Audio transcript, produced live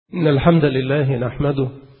إن الحمد لله نحمده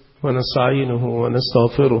ونستعينه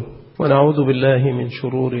ونستغفره ونعوذ بالله من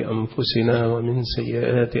شرور أنفسنا ومن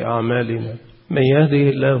سيئات أعمالنا. من يهده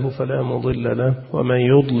الله فلا مضل له ومن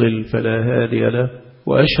يضلل فلا هادي له،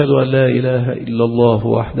 وأشهد أن لا إله إلا الله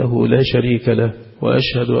وحده لا شريك له،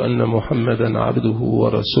 وأشهد أن محمدا عبده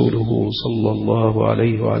ورسوله صلى الله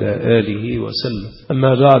عليه وعلى آله وسلم.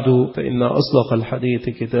 أما بعد، فإن أصدق الحديث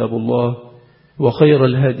كتاب الله، وخير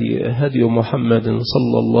الهدي هدي محمد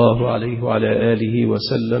صلى الله عليه وعلى آله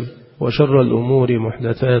وسلم، وشر الأمور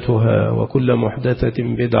محدثاتها، وكل محدثة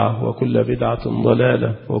بدعة، وكل بدعة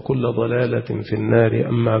ضلالة، وكل ضلالة في النار.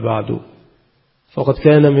 أما بعد، فقد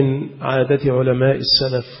كان من عادة علماء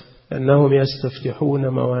السلف أنهم يستفتحون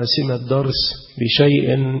مواسم الدرس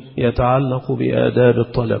بشيء يتعلق بآداب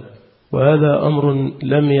الطلب، وهذا أمر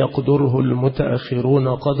لم يقدره المتأخرون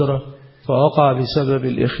قدره، فوقع بسبب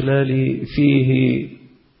الإخلال فيه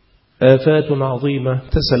آفات عظيمة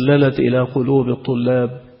تسللت إلى قلوب الطلاب،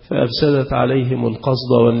 فأفسدت عليهم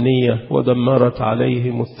القصد والنية، ودمرت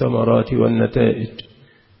عليهم الثمرات والنتائج.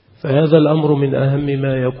 فهذا الأمر من أهم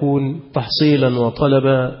ما يكون تحصيلا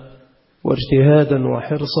وطلبا واجتهادا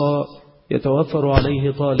وحرصا يتوفر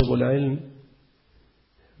عليه طالب العلم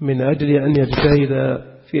من أجل أن يجتهد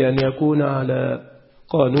في أن يكون على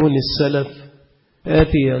قانون السلف،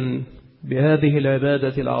 آتيا بهذه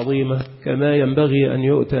العبادة العظيمة كما ينبغي أن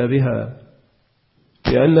يؤتى بها،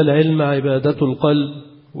 لأن العلم عبادة القلب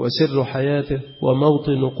وسر حياته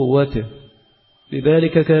وموطن قوته.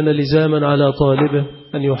 لذلك كان لزاما على طالبه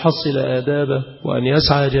أن يحصل آدابه، وأن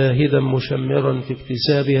يسعى جاهدا مشمرا في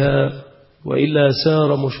اكتسابها، وإلا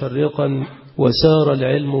سار مشرقا وسار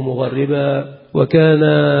العلم مغربا. وكان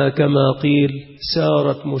كما قيل: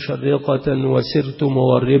 سارت مشرقة وسرت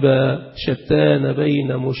مغربا، شتان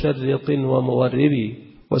بين مشرق ومغرب.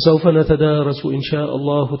 وسوف نتدارس إن شاء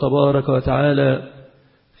الله تبارك وتعالى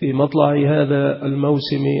في مطلع هذا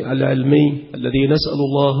الموسم العلمي الذي نسأل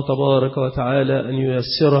الله تبارك وتعالى أن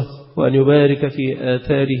ييسره وأن يبارك في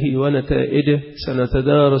آثاره ونتائجه.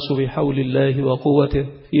 سنتدارس بحول الله وقوته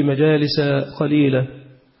في مجالس قليلة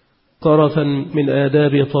طرفا من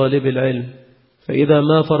آداب طالب العلم، فإذا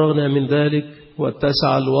ما فرغنا من ذلك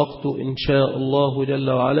واتسع الوقت إن شاء الله جل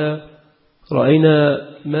وعلا، رأينا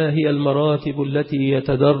ما هي المراتب التي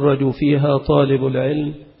يتدرج فيها طالب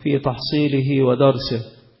العلم في تحصيله ودرسه،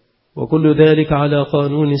 وكل ذلك على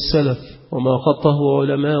قانون السلف وما خطه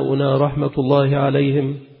علماؤنا رحمة الله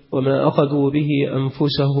عليهم، وما أخذوا به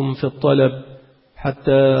أنفسهم في الطلب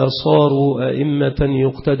حتى صاروا أئمة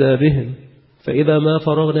يقتدى بهم. فإذا ما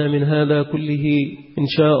فرغنا من هذا كله إن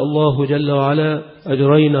شاء الله جل وعلا،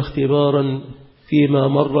 أجرينا اختبارا فيما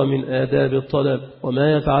مر من آداب الطلب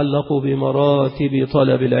وما يتعلق بمراتب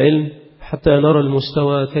طلب العلم، حتى نرى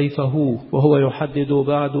المستوى كيف هو، وهو يحدد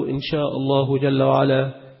بعد إن شاء الله جل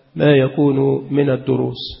وعلا ما يكون من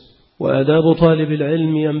الدروس. وآداب طالب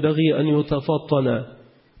العلم ينبغي أن يتفطن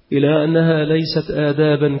إلى أنها ليست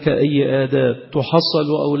آدابا كأي آداب تحصل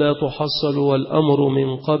أو لا تحصل، والأمر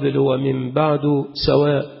من قبل ومن بعد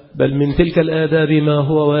سواء، بل من تلك الآداب ما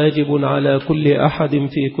هو واجب على كل أحد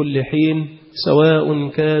في كل حين، سواء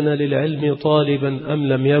كان للعلم طالبا أم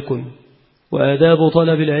لم يكن. وآداب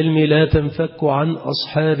طلب العلم لا تنفك عن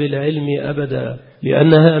أصحاب العلم أبدا،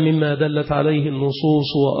 لأنها مما دلت عليه النصوص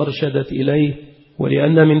وأرشدت إليه،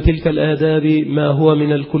 ولأن من تلك الآداب ما هو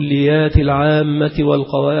من الكليات العامة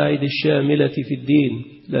والقواعد الشاملة في الدين،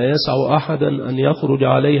 لا يسع أحدا أن يخرج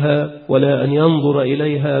عليها ولا أن ينظر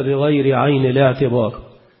إليها بغير عين الاعتبار.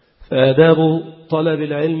 فآداب طلب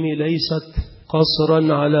العلم ليست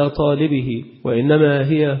قصرا على طالبه، وإنما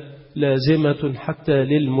هي لازمة حتى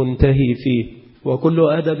للمنتهي فيه. وكل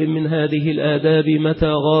أدب من هذه الآداب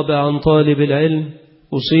متى غاب عن طالب العلم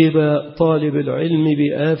أصيب طالب العلم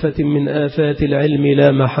بآفة من آفات العلم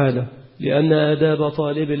لا محالة، لأن آداب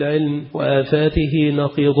طالب العلم وآفاته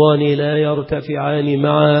نقيضان لا يرتفعان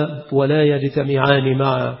معا ولا يجتمعان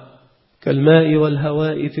معا، كالماء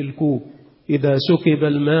والهواء في الكوب، إذا سكب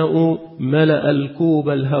الماء ملأ الكوب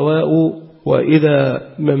الهواء، وإذا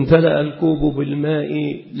ما امتلأ الكوب بالماء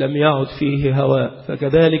لم يعد فيه هواء.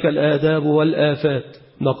 فكذلك الآداب والآفات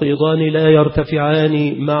نقيضان لا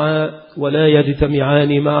يرتفعان معا ولا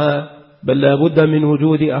يجتمعان معا، بل لا بد من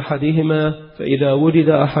وجود أحدهما، فإذا وجد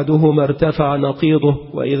أحدهما ارتفع نقيضه،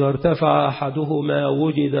 وإذا ارتفع أحدهما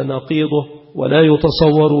وجد نقيضه، ولا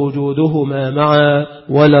يتصور وجودهما معا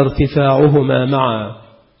ولا ارتفاعهما معا.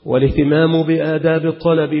 والاهتمام بآداب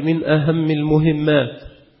الطلب من أهم المهمات،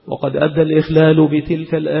 وقد أدى الإخلال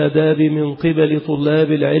بتلك الآداب من قبل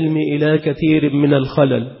طلاب العلم إلى كثير من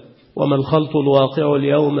الخلل. وما الخلط الواقع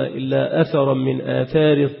اليوم إلا أثرا من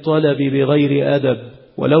آثار الطلب بغير أدب.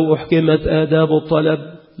 ولو أحكمت آداب الطلب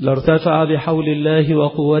لارتفع بحول الله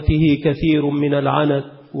وقوته كثير من العنت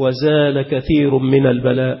وزال كثير من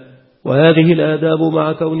البلاء. وهذه الآداب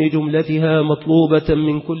مع كون جملتها مطلوبة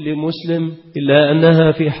من كل مسلم إلا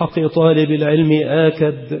أنها في حق طالب العلم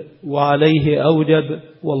آكد وعليه أوجب،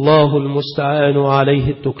 والله المستعان عليه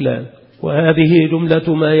التكلان. وهذه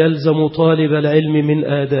جملة ما يلزم طالب العلم من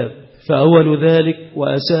آداب، فأول ذلك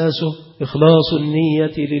وأساسه إخلاص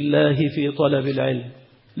النية لله في طلب العلم،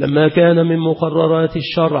 لما كان من مقررات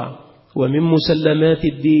الشرع ومن مسلمات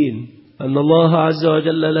الدين أن الله عز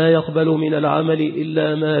وجل لا يقبل من العمل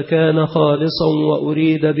إلا ما كان خالصا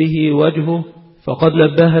وأريد به وجهه. فقد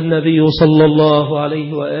نبه النبي صلى الله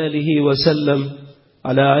عليه وآله وسلم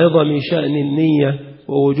على عظم شأن النية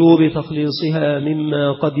ووجوب تخليصها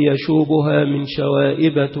مما قد يشوبها من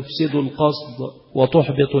شوائب تفسد القصد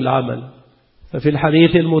وتحبط العمل. ففي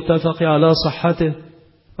الحديث المتفق على صحته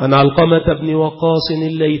عن علقمة بن وقاص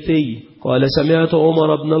الليثي قال: سمعت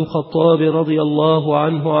عمر بن الخطاب رضي الله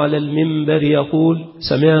عنه على المنبر يقول: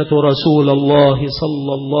 سمعت رسول الله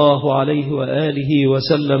صلى الله عليه وآله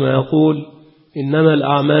وسلم يقول: إنما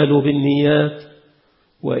الأعمال بالنيات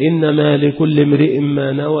وإنما لكل امرئ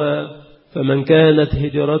ما نوى، فمن كانت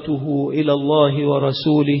هجرته إلى الله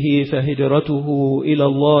ورسوله فهجرته إلى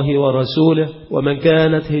الله ورسوله، ومن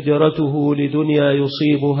كانت هجرته لدنيا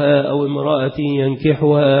يصيبها أو امرأة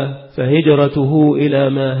ينكحها فهجرته إلى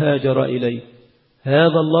ما هاجر إليه.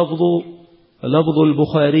 هذا اللفظ لفظ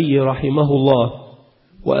البخاري رحمه الله.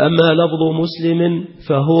 وأما لفظ مسلم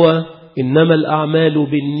فهو: إنما الأعمال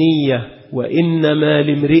بالنية وإنما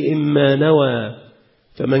لامرئ ما نوى،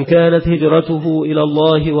 فمن كانت هجرته إلى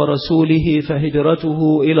الله ورسوله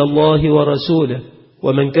فهجرته إلى الله ورسوله،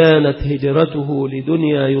 ومن كانت هجرته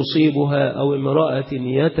لدنيا يصيبها أو امرأة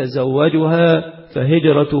يتزوجها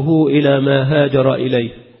فهجرته إلى ما هاجر إليه.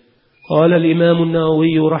 قال الإمام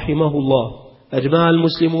النووي رحمه الله: أجمع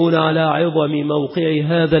المسلمون على عظم موقع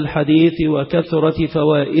هذا الحديث وكثرة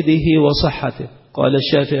فوائده وصحته. قال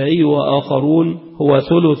الشافعي وآخرون: هو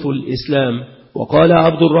ثلث الإسلام. وقال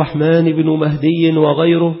عبد الرحمن بن مهدي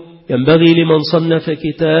وغيره: ينبغي لمن صنف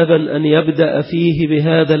كتابا أن يبدأ فيه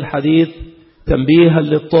بهذا الحديث تنبيها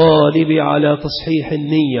للطالب على تصحيح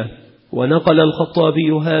النية. ونقل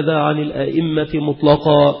الخطابي هذا عن الأئمة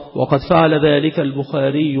مطلقا، وقد فعل ذلك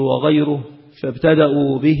البخاري وغيره،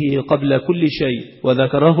 فابتدأوا به قبل كل شيء،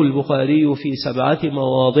 وذكره البخاري في 7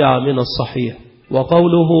 مواضع من الصحيح.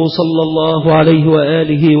 وقوله صلى الله عليه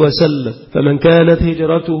وآله وسلم: فمن كانت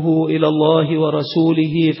هجرته إلى الله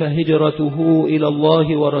ورسوله فهجرته إلى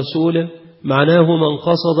الله ورسوله، معناه من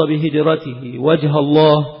قصد بهجرته وجه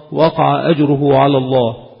الله وقع أجره على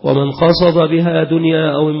الله، ومن قصد بها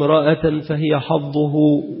دنيا أو امرأة فهي حظه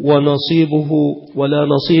ونصيبه، ولا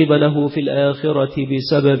نصيب له في الآخرة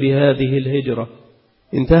بسبب هذه الهجرة.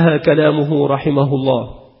 انتهى كلامه رحمه الله.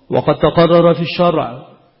 وقد تقرر في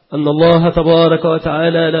الشرع أن الله تبارك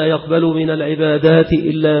وتعالى لا يقبل من العبادات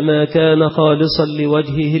إلا ما كان خالصا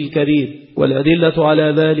لوجهه الكريم، والأدلة على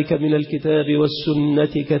ذلك من الكتاب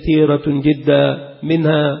والسنة كثيرة جدا،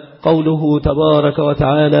 منها قوله تبارك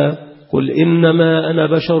وتعالى: قل إنما أنا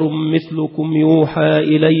بشر مثلكم يوحى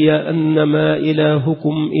إلي أنما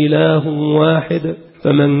إلهكم إله واحد،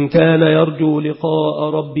 فمن كان يرجو لقاء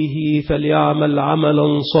ربه فليعمل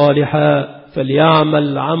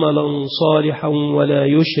عملا صالحا ولا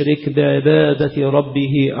يشرك بعبادة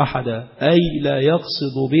ربه أحدا، أي لا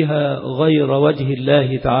يقصد بها غير وجه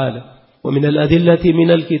الله تعالى. ومن الأدلة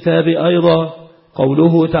من الكتاب أيضا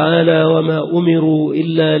قوله تعالى: وما أمروا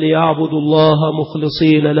إلا ليعبدوا الله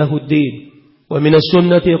مخلصين له الدين. ومن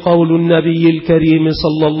السنة قول النبي الكريم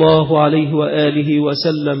صلى الله عليه وآله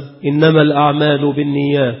وسلم: إنما الأعمال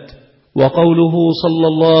بالنيات. وقوله صلى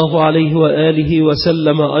الله عليه وآله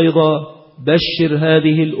وسلم أيضا: بشر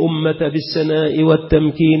هذه الأمة بالسناء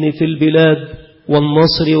والتمكين في البلاد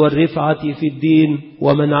والنصر والرفعة في الدين،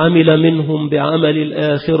 ومن عمل منهم بعمل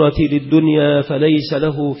الآخرة للدنيا فليس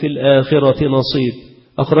له في الآخرة نصيب.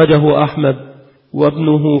 أخرجه أحمد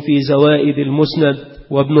وابنه في زوائد المسند،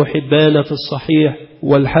 وابن حبان في الصحيح،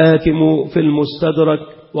 والحاكم في المستدرك،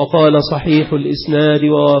 وقال صحيح الإسناد،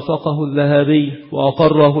 ووافقه الذهبي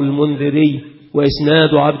وأقره المنذري،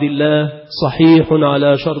 وإسناد عبد الله صحيح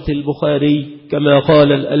على شرط البخاري، كما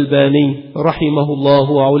قال الألباني رحمه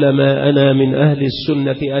الله علماءنا من أهل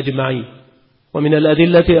السنة أجمعين. ومن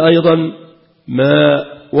الأدلة أيضا ما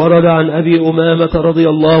ورد عن أبي أمامة رضي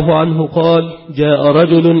الله عنه قال: جاء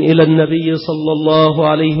رجل إلى النبي صلى الله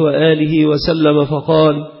عليه وآله وسلم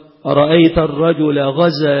فقال: أرأيت الرجل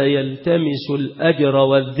غزا يلتمس الأجر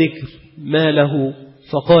والذكر ما له؟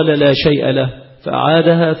 فقال: لا شيء له.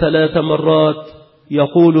 فعادها 3 مرات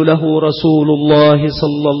يقول له رسول الله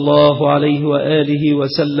صلى الله عليه وآله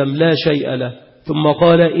وسلم لا شيء له، ثم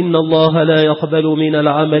قال إن الله لا يقبل من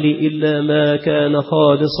العمل إلا ما كان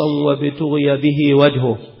خالصا وابتغي به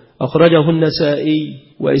وجهه. أخرجه النسائي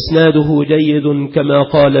وإسناده جيد كما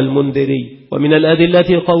قال المنذري. ومن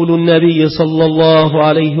الأدلة قول النبي صلى الله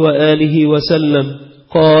عليه وآله وسلم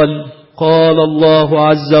قال الله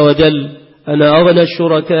عز وجل أنا أغنى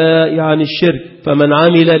الشركاء عن الشرك، فمن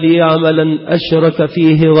عمل لي عملا أشرك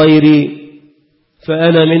فيه غيري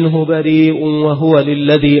فأنا منه بريء وهو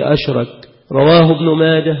للذي أشرك. رواه ابن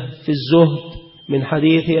ماجه في الزهد من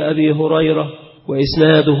حديث أبي هريرة،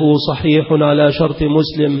 وإسناده صحيح على شرط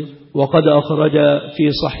مسلم، وقد أخرج في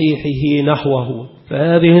صحيحه نحوه.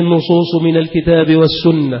 فهذه النصوص من الكتاب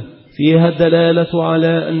والسنة فيها الدلالة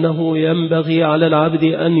على أنه ينبغي على العبد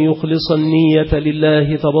أن يخلص النية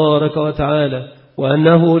لله تبارك وتعالى،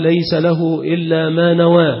 وأنه ليس له إلا ما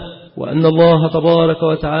نواه، وأن الله تبارك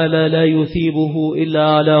وتعالى لا يثيبه إلا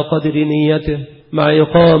على قدر نيته، مع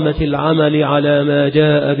إقامة العمل على ما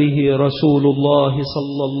جاء به رسول الله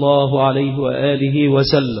صلى الله عليه وآله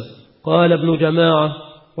وسلم. قال ابن جماعة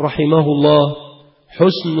رحمه الله: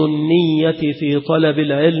 حسن النية في طلب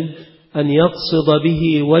العلم أن يقصد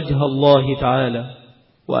به وجه الله تعالى،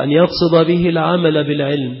 وأن يقصد به العمل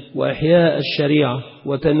بالعلم وإحياء الشريعة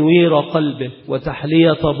وتنوير قلبه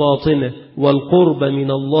وتحلية باطنه والقرب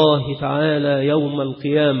من الله تعالى يوم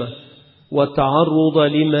القيامة، والتعرض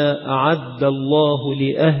لما أعد الله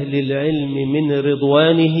لأهل العلم من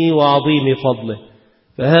رضوانه وعظيم فضله.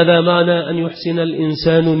 فهذا معنى أن يحسن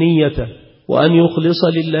الإنسان نيته وأن يخلص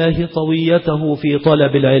لله طويته في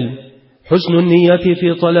طلب العلم. حسن النية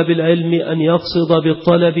في طلب العلم أن يقصد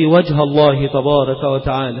بالطلب وجه الله تبارك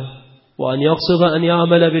وتعالى، وأن يقصد أن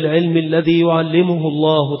يعمل بالعلم الذي يعلمه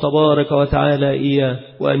الله تبارك وتعالى إياه،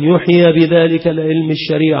 وأن يحيي بذلك العلم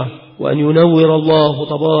الشريعة، وأن ينور الله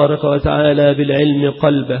تبارك وتعالى بالعلم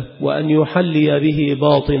قلبه، وأن يحلي به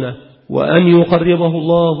باطنه، وأن يقربه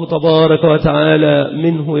الله تبارك وتعالى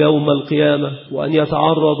منه يوم القيامة، وأن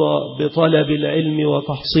يتعرض بطلب العلم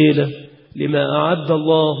وتحصيله لما أعد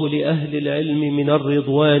الله لأهل العلم من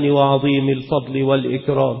الرضوان وعظيم الفضل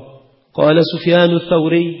والإكرام. قال سفيان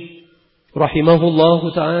الثوري رحمه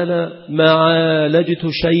الله تعالى: ما عالجت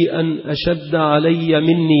شيئا أشد علي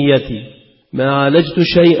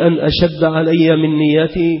من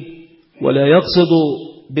نيتي، ولا يقصد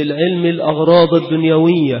بالعلم الأغراض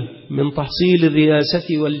الدنيوية من تحصيل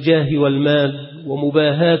الرياسة والجاه والمال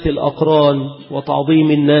ومباهاة الأقران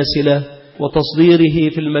وتعظيم الناس له وتصديره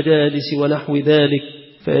في المجالس ونحو ذلك،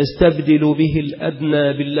 فيستبدل به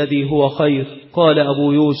الأدنى بالذي هو خير. قال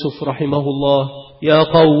أبو يوسف رحمه الله: يا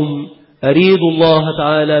قوم أريد الله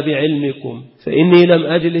تعالى بعلمكم، فإني لم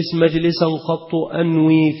أجلس مجلسا قط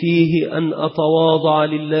أنوي فيه أن أتواضع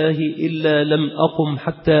لله إلا لم أقم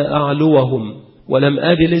حتى أعلوهم، ولم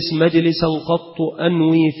أجلس مجلسا قط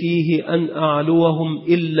أنوي فيه أن أعلوهم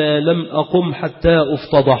إلا لم أقم حتى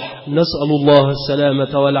أفتضح. نسأل الله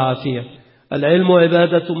السلامة والعافية. العلم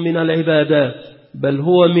عبادة من العبادات، بل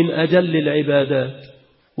هو من أجل العبادات،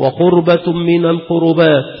 وقربة من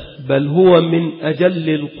القربات، بل هو من أجل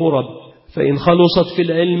القرب. فإن خلصت في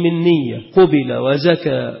العلم النية قبل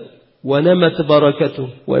وزكى ونمت بركته،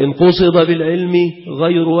 وإن قصد بالعلم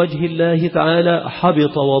غير وجه الله تعالى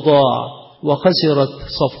حبط وضاع وخسرت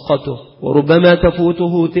صفقته، وربما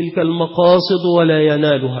تفوته تلك المقاصد ولا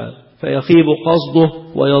ينالها، فيخيب قصده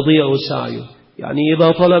ويضيع سعيه. يعني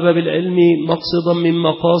إذا طلب بالعلم مقصدا من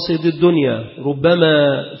مقاصد الدنيا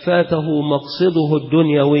ربما فاته مقصده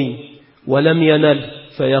الدنيوي ولم ينل،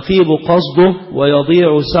 فيخيب قصده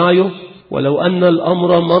ويضيع سعيه. ولو أن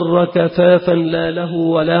الأمر مر كفافا لا له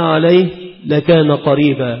ولا عليه لكان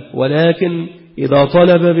قريبا، ولكن إذا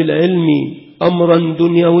طلب بالعلم أمرا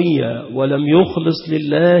دنيويا ولم يخلص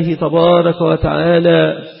لله تبارك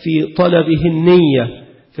وتعالى في طلبه النية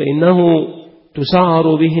فإنه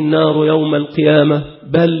تسعر به النار يوم القيامة،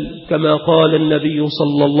 بل كما قال النبي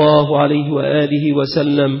صلى الله عليه وآله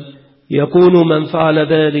وسلم: يكون من فعل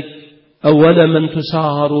ذلك أول من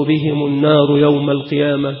تسعر بهم النار يوم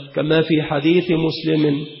القيامة، كما في حديث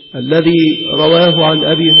مسلم الذي رواه عن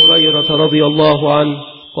أبي هريرة رضي الله عنه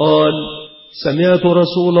قال: سمعت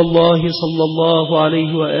رسول الله صلى الله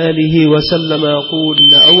عليه وآله وسلم يقول: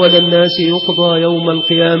 إن أول الناس يقضى يوم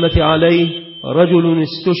القيامة عليه رجل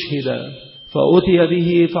استشهد، فأتي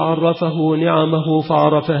به فعرفه نعمه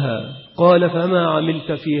فعرفها، قال: فما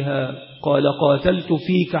عملت فيها؟ قال: قاتلت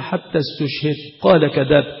فيك حتى استشهدت. قال: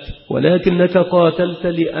 كذبت، ولكنك قاتلت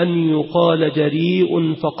لأن يقال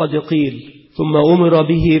جريء فقد قيل. ثم أمر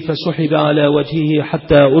به فسحب على وجهه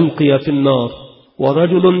حتى ألقي في النار.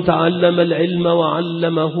 ورجل تعلم العلم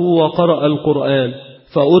وعلمه وقرأ القرآن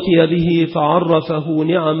فأتي به فعرفه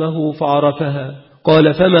نعمه فعرفها.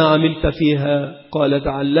 قال فما عملت فيها؟ قال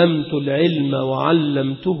تعلمت العلم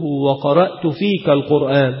وعلمته وقرأت فيك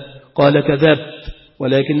القرآن. قال كذبت،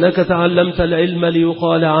 ولكنك تعلمت العلم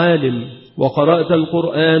ليقال عالم، وقرأت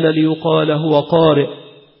القرآن ليقال هو قارئ.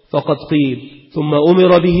 فقد قيل. ثم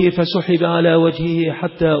أمر به فسحب على وجهه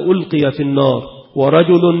حتى ألقي في النار.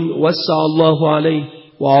 ورجل وسع الله عليه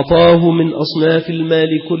وأعطاه من أصناف المال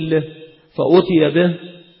كله فأتي به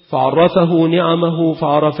فعرفه نعمه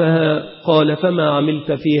فعرفها. قال فما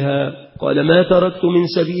عملت فيها؟ قال ما تركت من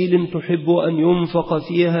سبيل تحب أن ينفق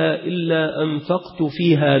فيها إلا أنفقت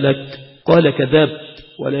فيها لك. قال كذبت،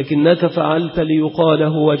 ولكنك فعلت ليقال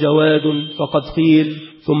هو جواد. فقد قيل.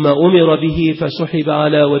 ثم أمر به فسحب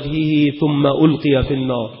على وجهه ثم ألقي في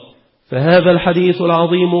النار. فهذا الحديث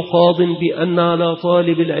العظيم قاض بأن على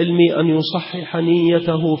طالب العلم أن يصحح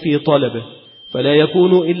نيته في طلبه، فلا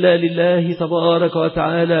يكون إلا لله تبارك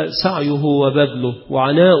وتعالى سعيه وبذله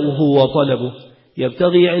وعناؤه وطلبه،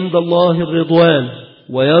 يبتغي عند الله الرضوان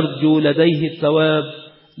ويرجو لديه الثواب،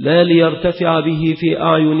 لا ليرتفع به في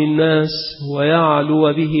أعين الناس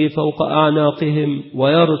ويعلو به فوق أعناقهم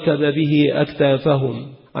ويركب به أكتافهم.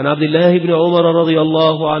 عن عبد الله بن عمر رضي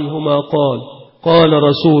الله عنهما قال: قال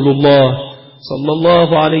رسول الله صلى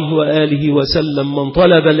الله عليه وآله وسلم: من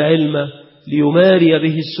طلب العلم ليماري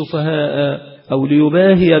به السفهاء أو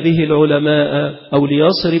ليباهي به العلماء أو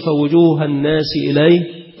ليصرف وجوه الناس إليه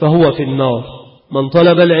فهو في النار. من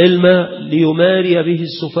طلب العلم ليماري به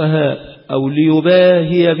السفهاء أو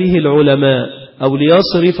ليباهي به العلماء أو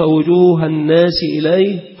ليصرف وجوه الناس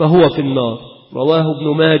إليه فهو في النار. رواه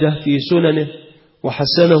ابن ماجه في سننه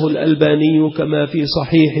وحسنه الألباني كما في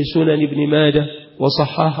صحيح سنن ابن ماجه،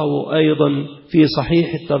 وصححه أيضا في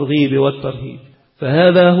صحيح الترغيب والترهيب.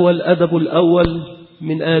 فهذا هو الأدب الأول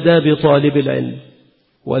من آداب طالب العلم،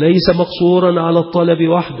 وليس مقصورا على الطلب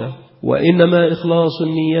وحده، وإنما إخلاص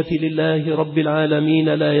النية لله رب العالمين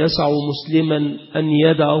لا يسع مسلما أن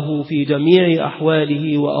يدعه في جميع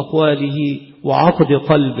أحواله وأقواله وعقد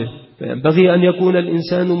قلبه. فينبغي أن يكون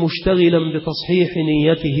الإنسان مشتغلا بتصحيح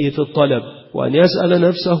نيته في الطلب، وأن يسأل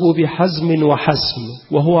نفسه بحزم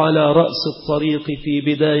وحسم وهو على رأس الطريق في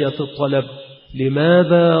بداية الطلب: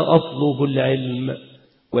 لماذا أطلب العلم؟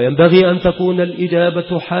 وينبغي أن تكون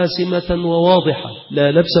الإجابة حاسمة وواضحة،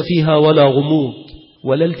 لا لبس فيها ولا غموض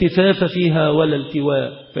ولا التفاف فيها ولا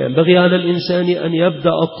التواء. فينبغي على الإنسان أن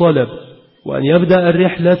يبدأ الطلب وأن يبدأ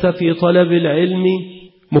الرحلة في طلب العلم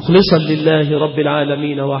مخلصا لله رب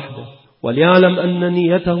العالمين وحده، وليعلم أن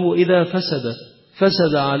نيته إذا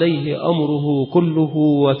فسد عليه أمره كله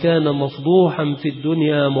وكان مفضوحا في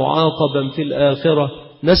الدنيا معاقبا في الآخرة،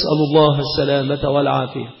 نسأل الله السلامة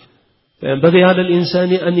والعافية. فينبغي على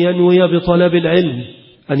الإنسان أن ينوي بطلب العلم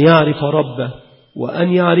أن يعرف ربه،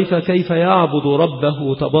 وأن يعرف كيف يعبد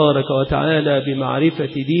ربه تبارك وتعالى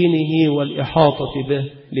بمعرفة دينه والإحاطة به،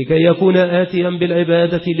 لكي يكون آتيا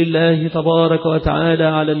بالعبادة لله تبارك وتعالى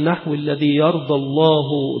على النحو الذي يرضى الله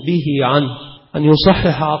به عنه، أن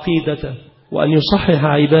يصحح عقيدته وأن يصحح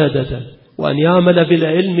عبادته، وأن يعمل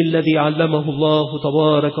بالعلم الذي علمه الله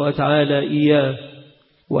تبارك وتعالى إياه،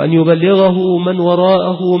 وأن يبلغه من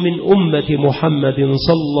وراءه من أمة محمد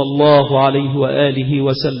صلى الله عليه وآله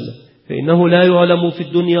وسلم. فإنه لا يعلم في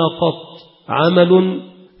الدنيا قط عمل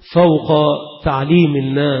فوق تعليم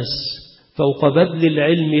الناس، فوق بذل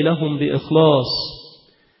العلم لهم بإخلاص.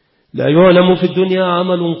 لا يعلم في الدنيا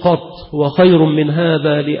عمل قط وخير من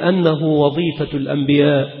هذا، لأنه وظيفة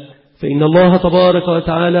الأنبياء. فإن الله تبارك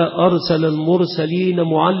وتعالى أرسل المرسلين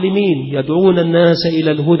معلمين يدعون الناس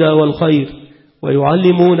إلى الهدى والخير،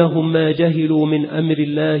 ويعلمونهم ما جهلوا من أمر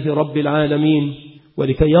الله رب العالمين،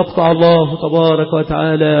 ولكي يقطع الله تبارك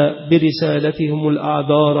وتعالى برسالتهم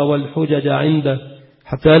الأعذار والحجج عنده،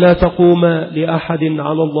 حتى لا تقوم لأحد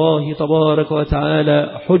على الله تبارك وتعالى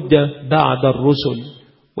حجة بعد الرسل.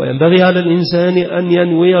 وينبغي على الإنسان أن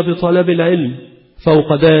ينوي بطلب العلم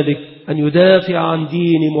فوق ذلك أن يدافع عن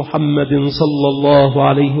دين محمد صلى الله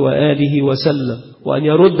عليه وآله وسلم، وأن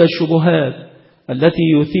يرد الشبهات التي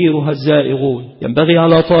يثيرها الزائغون. ينبغي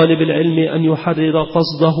على طالب العلم أن يحرر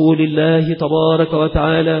قصده لله تبارك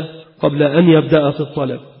وتعالى قبل أن يبدأ في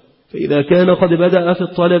الطلب، فإذا كان قد بدأ في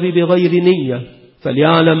الطلب بغير نية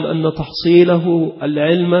فليعلم أن تحصيله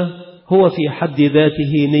العلم هو في حد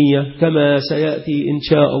ذاته نية، كما سيأتي إن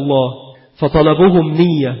شاء الله. فطلبهم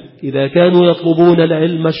نية إذا كانوا يطلبون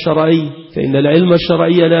العلم الشرعي، فإن العلم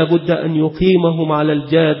الشرعي لا بد أن يقيمهم على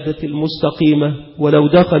الجادة المستقيمة ولو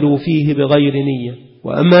دخلوا فيه بغير نية.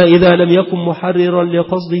 وأما إذا لم يكن محررا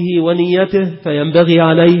لقصده ونيته فينبغي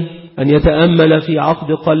عليه أن يتأمل في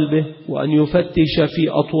عقد قلبه، وأن يفتش في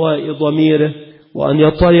أطواء ضميره، وأن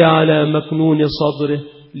يطلع على مكنون صدره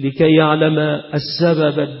لكي يعلم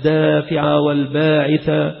السبب الدافع والباعث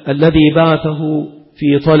الذي بعثه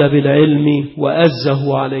في طلب العلم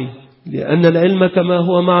وأزه عليه. لأن العلم كما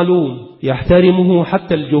هو معلوم يحترمه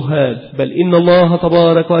حتى الجهال، بل إن الله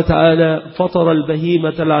تبارك وتعالى فطر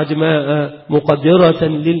البهيمة العجماء مقدرة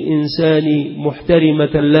للإنسان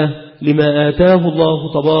محترمة له لما آتاه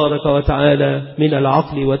الله تبارك وتعالى من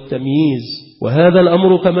العقل والتمييز. وهذا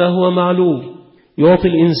الأمر كما هو معلوم يعطي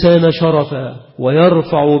الإنسان شرفا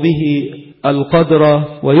ويرفع به القدر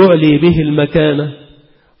ويعلي به المكانة.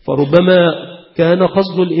 فربما كان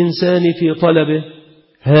قصد الإنسان في طلبه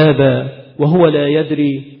هذا وهو لا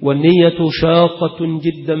يدري، والنية شاقة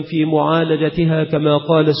جدا في معالجتها، كما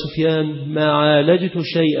قال سفيان: ما عالجت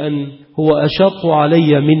شيئا هو أشق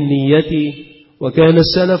علي من نيتي. وكان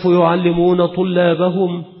السلف يعلمون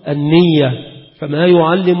طلابهم النية فما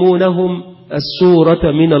يعلمونهم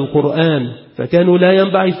السورة من القرآن، فكانوا لا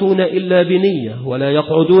ينبعثون إلا بنية، ولا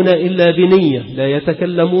يقعدون إلا بنية، لا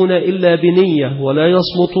يتكلمون إلا بنية، ولا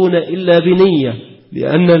يصمتون إلا بنية،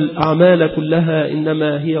 لأن الأعمال كلها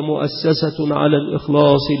إنما هي مؤسسة على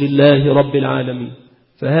الإخلاص لله رب العالمين.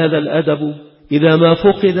 فهذا الأدب إذا ما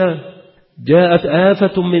فقد جاءت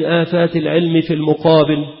آفة من آفات العلم في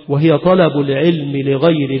المقابل، وهي طلب العلم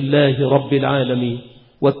لغير الله رب العالمين.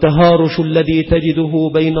 والتهارش الذي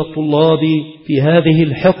تجده بين الطلاب في هذه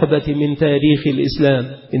الحقبة من تاريخ الإسلام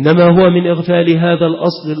إنما هو من إغفال هذا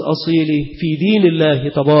الأصل الأصيل في دين الله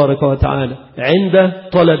تبارك وتعالى عند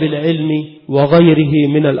طلب العلم وغيره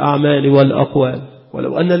من الأعمال والأقوال.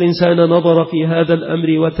 ولو أن الإنسان نظر في هذا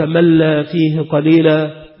الأمر وتملى فيه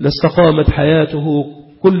قليلا لاستقامت حياته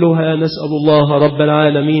كلها. نسأل الله رب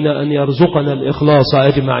العالمين أن يرزقنا الإخلاص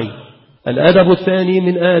أجمعين. الأدب الثاني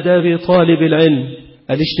من آداب طالب العلم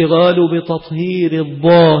الاشتغال بتطهير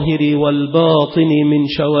الظاهر والباطن من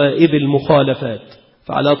شوائب المخالفات.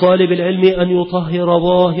 فعلى طالب العلم أن يطهر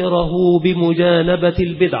ظاهره بمجانبة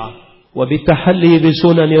البدعة وبالتحلي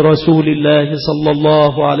بسنن رسول الله صلى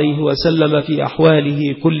الله عليه وسلم في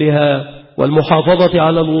أحواله كلها، والمحافظة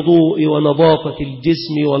على الوضوء ونظافة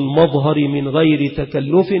الجسم والمظهر من غير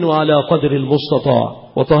تكلف وعلى قدر المستطاع.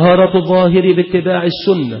 وطهارة الظاهر باتباع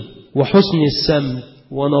السنة وحسن السمت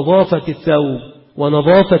ونظافة الثوب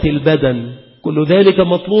ونظافة البدن، كل ذلك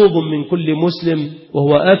مطلوب من كل مسلم،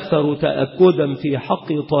 وهو أكثر تأكدا في حق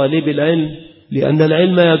طالب العلم، لأن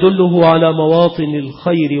العلم يدله على مواطن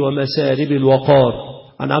الخير ومسارب الوقار.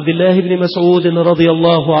 عن عبد الله بن مسعود رضي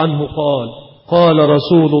الله عنه قال: قال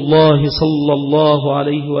رسول الله صلى الله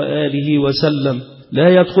عليه وآله وسلم: لا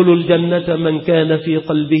يدخل الجنة من كان في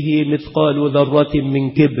قلبه مثقال ذرة من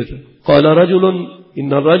كبر. قال رجل: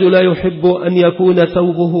 إن الرجل يحب أن يكون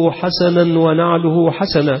ثوبه حسنا ونعله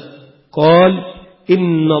حسنا. قال: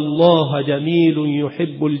 إن الله جميل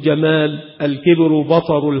يحب الجمال، الكبر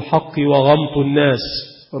بطر الحق وغمط الناس.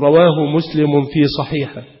 رواه مسلم في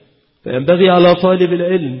صحيحه. فينبغي على طالب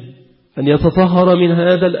العلم أن يتطهر من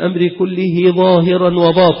هذا الأمر كله ظاهرا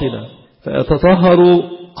وباطنا، فيتطهر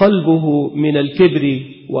قلبه من الكبر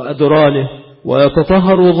وأدرانه،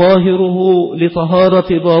 ويتطهر ظاهره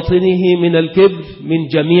لطهارة باطنه من الكبر من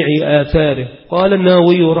جميع آثاره. قال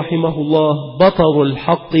النووي رحمه الله: بطر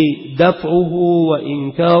الحق دفعه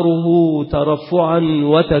وإنكاره ترفعا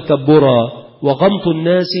وتكبرا، وغمط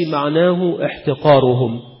الناس معناه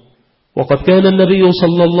احتقارهم. وقد كان النبي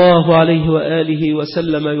صلى الله عليه وآله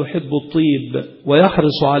وسلم يحب الطيب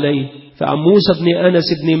ويحرص عليه. فعن موسى بن أنس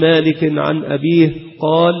بن مالك عن أبيه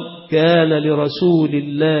قال: كان لرسول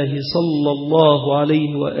الله صلى الله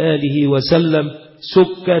عليه وآله وسلم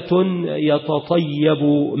سكة يتطيب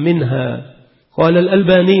منها. قال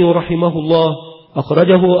الألباني رحمه الله: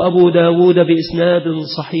 أخرجه أبو داود بإسناد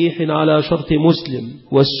صحيح على شرط مسلم.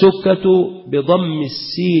 والسكة بضم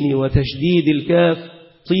السين وتشديد الكاف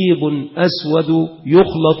طيب أسود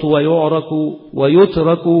يخلط ويعرك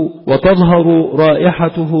ويترك، وتظهر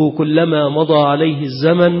رائحته كلما مضى عليه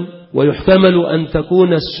الزمن. ويحتمل أن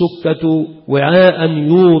تكون السكة وعاء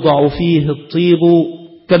يوضع فيه الطيب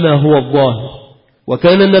كما هو الظاهر.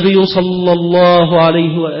 وكان النبي صلى الله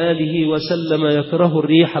عليه وآله وسلم يكره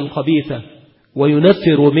الريح الخبيثة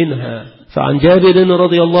وينفر منها. فعن جابر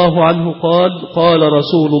رضي الله عنه قال: قال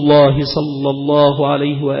رسول الله صلى الله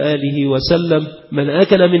عليه وآله وسلم: من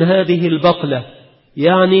أكل من هذه البقلة،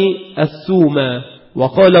 يعني الثوم.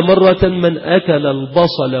 وقال مرة: من أكل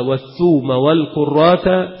البصل والثوم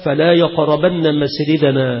والكرات فلا يقربن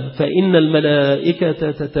مسجدنا، فإن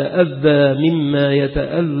الملائكة تتأذى مما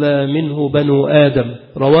يتأذى منه بنو آدم.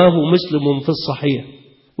 رواه مسلم في الصحيح.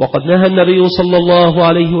 وقد نهى النبي صلى الله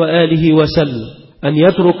عليه وآله وسلم أن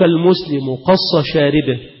يترك المسلم قص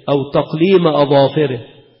شاربه أو تقليم أظافره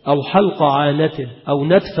أو حلق عانته أو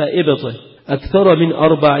نتف إبطه أكثر من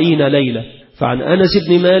 40 ليلة. فعن أنس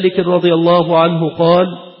بن مالك رضي الله عنه قال: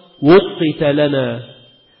 وقت لنا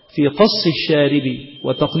في قص الشارب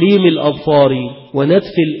وتقليم الأظفار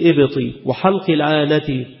ونتف الإبط وحلق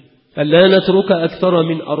العانة ألا نترك أكثر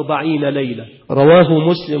من 40 ليلة. رواه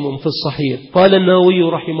مسلم في الصحيح. قال النووي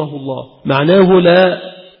رحمه الله: معناه لا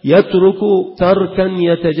يترك تركا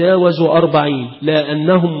يتجاوز 40، لا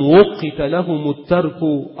أنهم وقت لهم الترك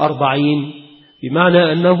 40،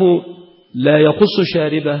 بمعنى أنه لا يقص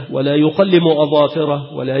شاربه ولا يقلم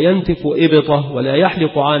أظافره ولا ينتف إبطه ولا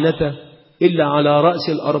يحلق عانته إلا على رأس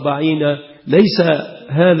 40. ليس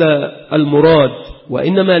هذا المراد،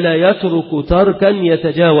 وإنما لا يترك تركا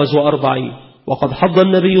يتجاوز 40. وقد حض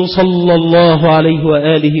النبي صلى الله عليه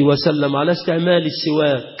وآله وسلم على استعمال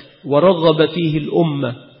السواك ورغب فيه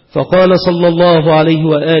الأمة، فقال صلى الله عليه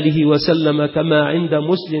وآله وسلم كما عند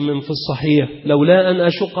مسلم في الصحيح: لولا أن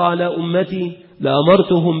أشق على أمتي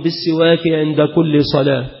لأمرتهم بالسواك عند كل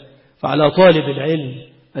صلاة. فعلى طالب العلم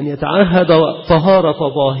أن يتعهد طهارة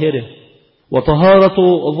ظاهره وطهارة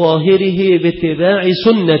ظاهره باتباع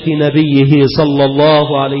سنة نبيه صلى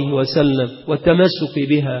الله عليه وسلم والتمسك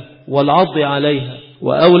بها والعض عليها.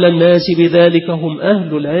 وأولى الناس بذلك هم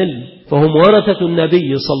أهل العلم، فهم ورثة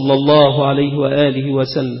النبي صلى الله عليه وآله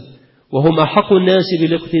وسلم، وهم أحق الناس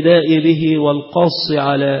بالاقتداء به والقص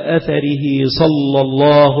على أثره صلى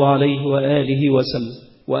الله عليه وآله وسلم.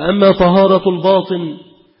 وأما طهارة الباطن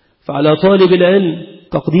فعلى طالب العلم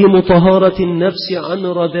تقديم طهارة النفس عن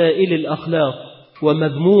رذائل الأخلاق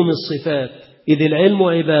ومذموم الصفات، إذ العلم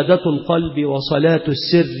عبادة القلب وصلاة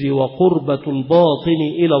السر وقربة الباطن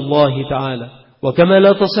إلى الله تعالى. وكما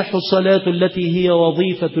لا تصح الصلاة التي هي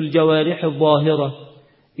وظيفة الجوارح الظاهرة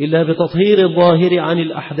إلا بتطهير الظاهر عن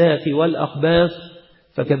الأحداث والأخباث،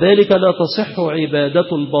 فكذلك لا تصح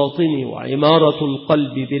عبادة الباطن وعمارة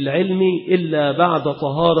القلب بالعلم إلا بعد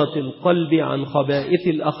طهارة القلب عن خبائث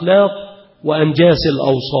الأخلاق وأنجاس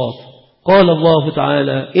الأوصاف. قال الله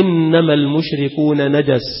تعالى: إنما المشركون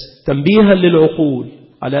نجس، تنبيها للعقول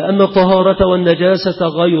على أن الطهارة والنجاسة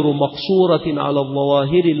غير مقصورة على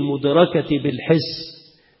الظواهر المدركة بالحس.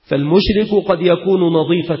 فالمشرك قد يكون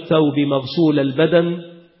نظيف الثوب مغسول البدن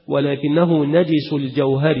ولكنه نجس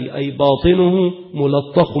الجوهر، أي باطنه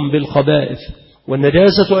ملطخ بالخبائث.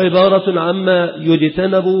 والنجاسة عبارة عما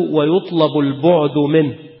يجتنب ويطلب البعد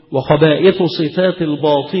منه، وخبائث صفات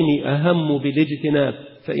الباطن أهم بالاجتناب،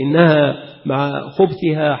 فإنها مع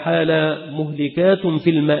خبثها حال مهلكات في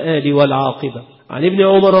المآل والعاقبة. عن ابن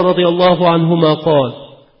عمر رضي الله عنهما قال: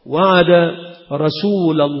 وعد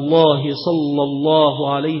رسول الله صلى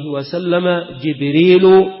الله عليه وسلم جبريل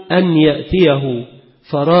أن يأتيه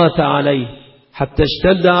فرات عليه، حتى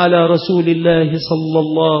اشتد على رسول الله صلى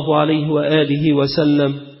الله عليه وآله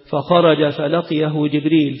وسلم، فخرج فلقيه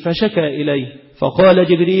جبريل فشكى إليه، فقال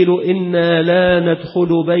جبريل: إنا لا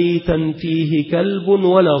ندخل بيتا فيه كلب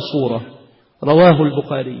ولا صورة. رواه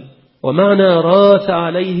البخاري. ومعنى راث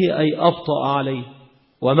عليه أي أبطأ عليه،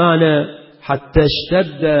 ومعنى حتى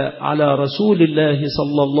اشتد على رسول الله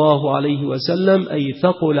صلى الله عليه وسلم أي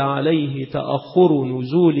ثقل عليه تأخر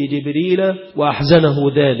نزول جبريل وأحزنه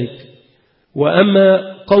ذلك. وأما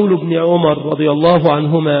قول ابن عمر رضي الله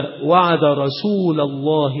عنهما: وعد رسول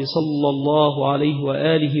الله صلى الله عليه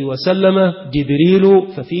وآله وسلم جبريل،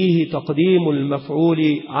 ففيه تقديم المفعول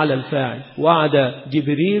على الفاعل، وعد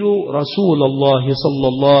جبريل رسول الله صلى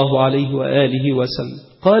الله عليه وآله وسلم.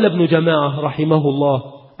 قال ابن جماعة رحمه الله: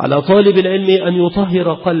 على طالب العلم أن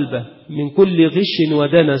يطهر قلبه من كل غش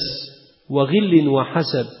ودنس وغل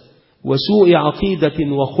وحسد وسوء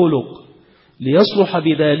عقيدة وخلق، ليصلح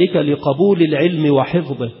بذلك لقبول العلم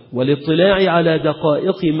وحفظه والاطلاع على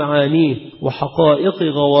دقائق معانيه وحقائق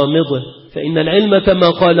غوامضه. فإن العلم كما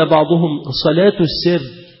قال بعضهم صلاة السر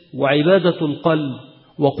وعبادة القلب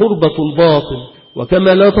وقربة الباطن.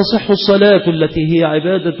 وكما لا تصح الصلاة التي هي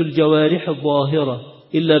عبادة الجوارح الظاهرة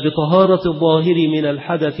إلا بطهارة الظاهر من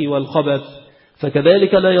الحدث والخبث،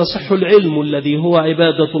 فكذلك لا يصح العلم الذي هو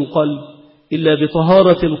عبادة القلب إلا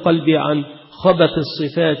بطهارة القلب عن خبث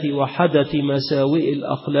الصفات وحدث مساوئ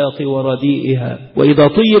الأخلاق ورديئها. وإذا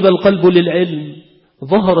طيب القلب للعلم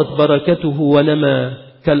ظهرت بركته ونما،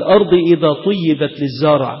 كالأرض إذا طيبت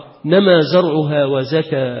للزرع نما زرعها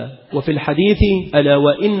وزكى. وفي الحديث: ألا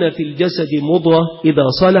وإن في الجسد مضغة إذا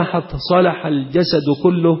صلحت صلح الجسد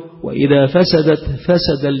كله وإذا فسدت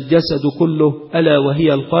فسد الجسد كله، ألا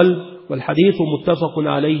وهي القلب. والحديث متفق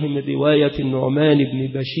عليه من رواية النعمان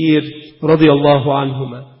بن بشير رضي الله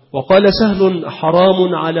عنهما. وقال سهل: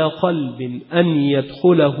 حرام على قلب أن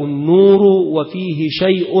يدخله النور وفيه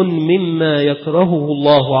شيء مما يكرهه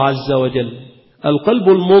الله عز وجل. القلب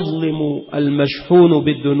المظلم المشحون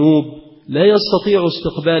بالذنوب لا يستطيع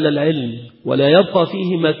استقبال العلم، ولا يبقى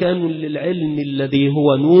فيه مكان للعلم الذي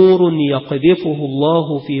هو نور يقذفه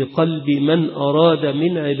الله في قلب من أراد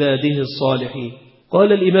من عباده الصالحين.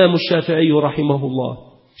 قال الإمام الشافعي رحمه الله: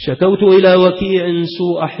 شكوت إلى وكيع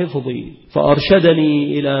سوء حفظي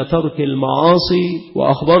فأرشدني إلى ترك المعاصي،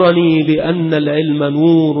 وأخبرني بأن العلم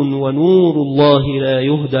نور، ونور الله لا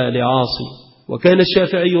يهدى لعاصي. وكان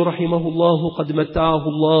الشافعي رحمه الله قد متعه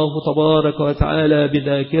الله تبارك وتعالى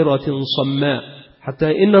بذاكرة صماء،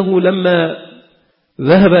 حتى إنه لما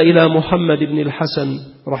ذهب إلى محمد بن الحسن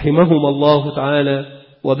رحمهما الله تعالى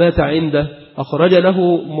وبات عنده، أخرج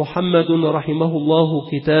له محمد رحمه الله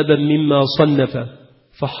كتابا مما صنف،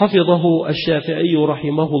 فحفظه الشافعي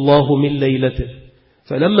رحمه الله من ليلته.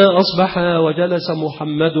 فلما أصبح وجلس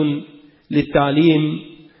محمد للتعليم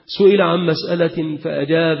سئل عن مسألة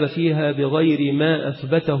فأجاب فيها بغير ما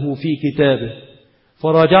أثبته في كتابه،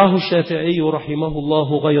 فراجعه الشافعي رحمه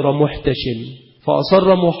الله غير محتشم،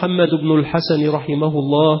 فأصر محمد بن الحسن رحمه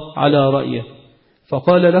الله على رأيه،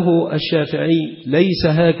 فقال له الشافعي: ليس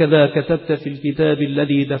هكذا كتبت في الكتاب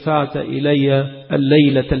الذي دفعت إلي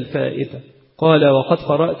الليلة الفائتة. قال: وقد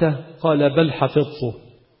قرأته؟ قال: بل حفظته.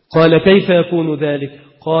 قال: كيف يكون ذلك؟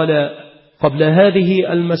 قال: قبل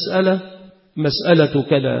هذه المسألة مسألة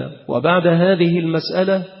كذا، وبعد هذه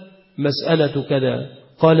المسألة مسألة كذا.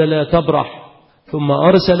 قال: لا تبرح. ثم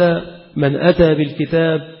أرسل من أتى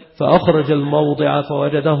بالكتاب فأخرج الموضع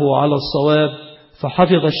فوجده على الصواب،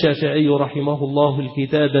 فحفظ الشافعي رحمه الله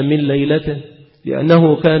الكتاب من ليلته،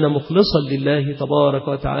 لأنه كان مخلصا لله تبارك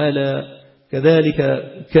وتعالى. كذلك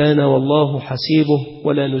كان والله حسيبه،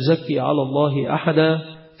 ولا نزكي على الله أحدا.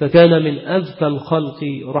 فكان من أذكى الخلق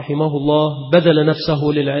رحمه الله، بذل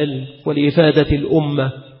نفسه للعلم ولإفادة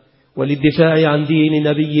الأمة وللدفاع عن دين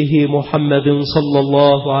نبيه محمد صلى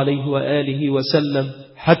الله عليه وآله وسلم،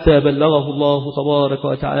 حتى بلغه الله تبارك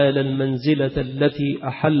وتعالى المنزلة التي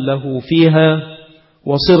أحله فيها.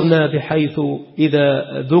 وصرنا بحيث إذا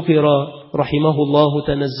ذكر رحمه الله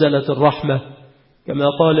تنزلت الرحمة، كما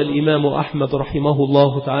قال الإمام أحمد رحمه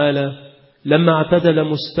الله تعالى: لما اعتدل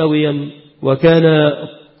مستويا وكان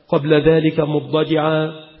قبل ذلك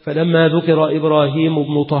مضجعا، فلما ذكر إبراهيم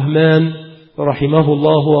بن طهمان رحمه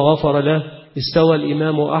الله وغفر له، استوى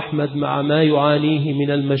الإمام أحمد مع ما يعانيه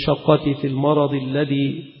من المشقة في المرض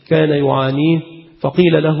الذي كان يعانيه.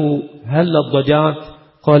 فقيل له: هل اضجعت؟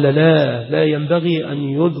 قال: لا ينبغي أن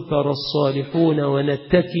يذكر الصالحون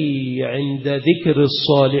ونتكي عند ذكر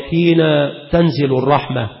الصالحين تنزل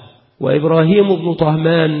الرحمة. وإبراهيم بن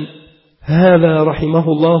طهمان هذا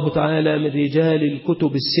رحمه الله تعالى من رجال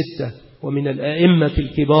الكتب الستة ومن الأئمة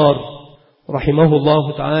الكبار رحمه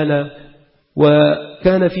الله تعالى،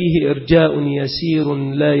 وكان فيه إرجاء يسير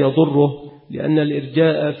لا يضره، لأن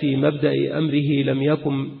الإرجاء في مبدأ أمره لم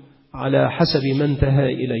يكن على حسب ما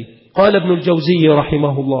انتهى إليه. قال ابن الجوزي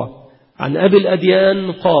رحمه الله عن أبي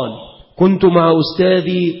الأديان قال: كنت مع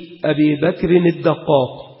أستاذي أبي بكر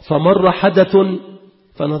الدقاق، فمر حدث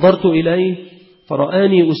فنظرت إليه،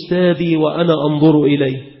 فرآني أستاذي وأنا أنظر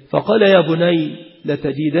إليه، فقال: يا بني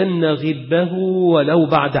لتجدن غبه ولو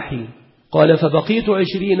بعد حين. قال: فبقيت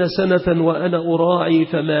 20 سنة وأنا أراعي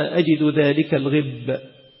فما أجد ذلك الغب،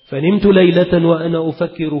 فنمت ليلة وأنا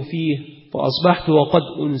أفكر فيه، فأصبحت وقد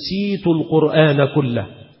أنسيت القرآن كله،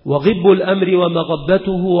 وغب الأمر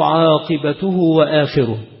ومغبته عاقبته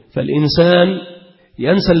وآخره. فالإنسان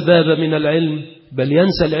ينسى الباب من العلم، بل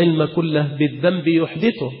ينسى العلم كله بالذنب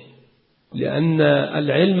يحدثه، لأن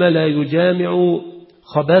العلم لا يجامع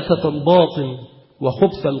خباثة الباطن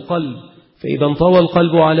وخبث القلب، فإذا انطوى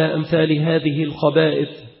القلب على أمثال هذه الخبائث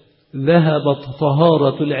ذهبت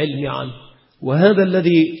طهارة العلم عنه. وهذا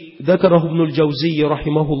الذي ذكره ابن الجوزي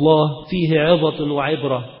رحمه الله فيه عظة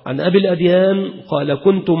وعبرة. عن أبي الأديان قال: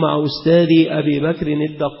 كنت مع أستاذي أبي بكر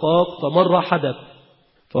الدقاق،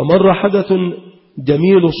 فمر حدث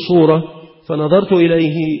جميل الصورة، فنظرت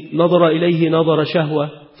إليه نظر شهوة،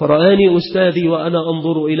 فرآني أستاذي وأنا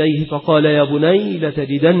أنظر إليه، فقال: يا بني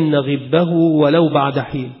لتجدن غبه ولو بعد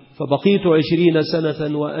حين. فبقيت 20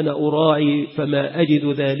 سنة وأنا أراعي فما أجد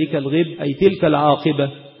ذلك الغب، أي تلك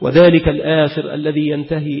العاقبة وذلك الآخر الذي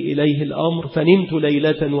ينتهي إليه الأمر. فنمت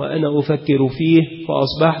ليلة وأنا أفكر فيه،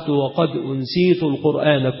 فأصبحت وقد أنسيت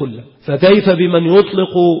القرآن كله. فكيف بمن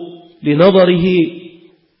يطلق لنظره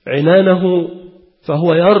عنانه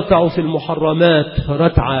فهو يرتع في المحرمات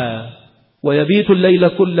رتعا، ويبيت الليل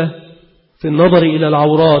كله في النظر إلى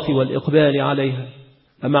العورات والإقبال عليها؟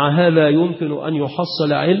 أمع هذا يمكن أن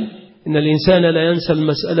يحصل علم؟ إن الإنسان لا ينسى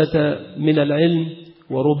المسألة من العلم،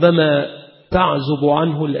 وربما تعزب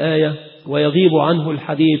عنه الآية ويغيب عنه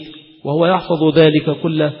الحديث، وهو يحفظ ذلك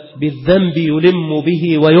كله بالذنب يلم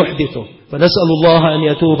به ويحدثه، فنسأل الله أن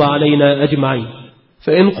يتوب علينا أجمعين.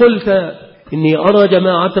 فإن قلت إني أرى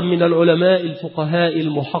جماعة من العلماء الفقهاء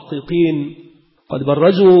المحققين قد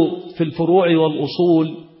برزوا في الفروع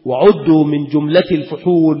والأصول وعدوا من جملة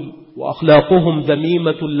الفحول وأخلاقهم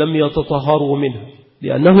ذميمة لم يتطهروا منها،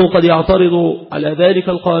 لأنه قد يعترض على ذلك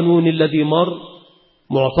القانون الذي مر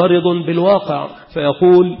معترض بالواقع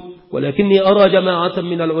فيقول: ولكني أرى جماعة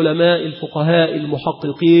من العلماء الفقهاء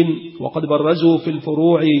المحققين وقد برزوا في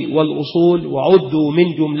الفروع والأصول وعدوا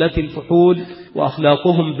من جملة الفحول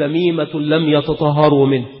وأخلاقهم ذميمة لم يتطهروا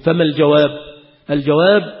منه. فما الجواب؟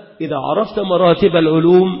 الجواب: إذا عرفت مراتب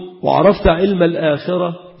العلوم وعرفت علم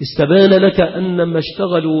الآخرة استبان لك أن ما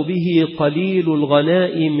اشتغلوا به قليل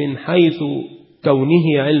الغناء من حيث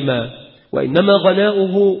كونه علما، وإنما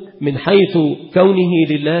غناؤه من حيث كونه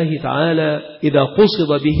لله تعالى إذا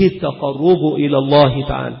قصد به التقرب إلى الله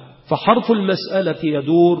تعالى. فحرف المسألة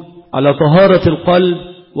يدور على طهارة القلب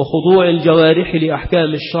وخضوع الجوارح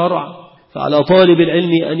لأحكام الشرع، فعلى طالب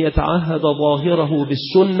العلم أن يتعهد ظاهره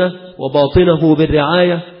بالسنة وباطنه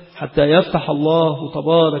بالرعاية حتى يفتح الله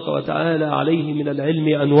تبارك وتعالى عليه من العلم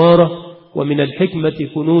أنواره ومن الحكمة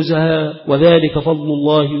كنوزها، وذلك فضل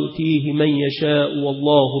الله يؤتيه من يشاء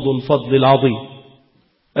والله ذو الفضل العظيم.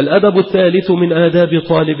 الأدب الثالث من آداب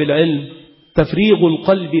طالب العلم تفريغ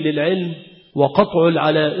القلب للعلم وقطع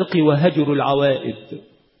العلائق وهجر العوائد.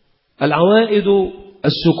 العوائد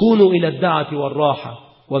السكون إلى الدعة والراحة،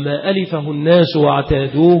 وما ألفه الناس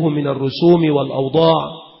واعتادوه من الرسوم والأوضاع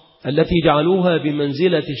التي جعلوها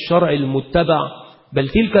بمنزلة الشرع المتبع، بل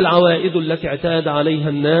تلك العوائد التي اعتاد عليها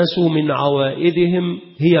الناس من عوائدهم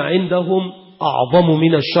هي عندهم أعظم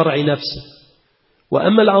من الشرع نفسه.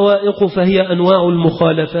 وأما العوائق فهي أنواع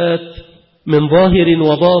المخالفات من ظاهر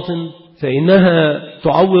وباطن، فإنها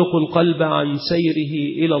تعوق القلب عن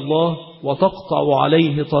سيره إلى الله وتقطع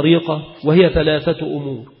عليه طريقه، وهي ثلاثة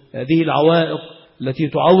أمور. هذه العوائق التي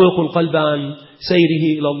تعوق القلب عن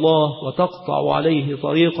سيره إلى الله وتقطع عليه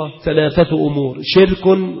طريقه ثلاثة أمور: شرك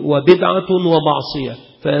وبدعة ومعصية.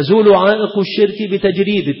 فيزول عائق الشرك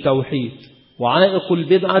بتجريد التوحيد، وعائق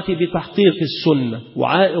البدعة بتحقيق السنة،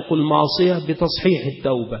 وعائق المعصية بتصحيح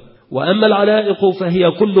التوبة. وأما العلائق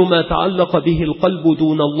فهي كل ما تعلق به القلب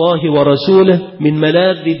دون الله ورسوله من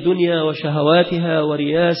ملاذ الدنيا وشهواتها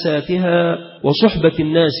ورياساتها وصحبة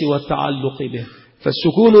الناس والتعلق به.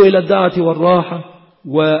 فالسكون إلى الدعة والراحة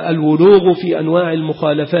والولوغ في أنواع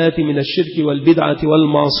المخالفات من الشرك والبدعة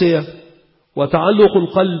والمعصية، وتعلق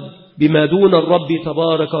القلب بما دون الرب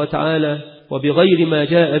تبارك وتعالى وبغير ما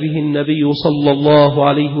جاء به النبي صلى الله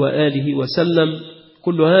عليه وآله وسلم،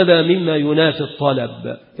 كل هذا مما ينافي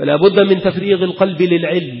الطلب. فلا بد من تفريغ القلب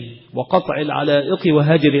للعلم وقطع العلائق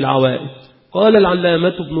وهجر العوائد. قال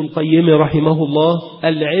العلامة ابن القيم رحمه الله: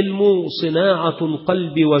 العلم صناعة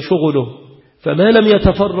القلب وشغله، فما لم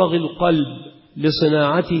يتفرغ القلب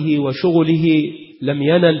لصناعته وشغله لم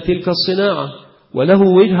ينل تلك الصناعة، وله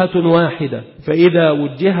وجهة واحدة، فإذا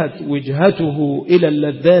وجهت وجهته إلى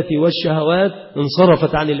اللذات والشهوات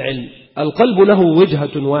انصرفت عن العلم. القلب له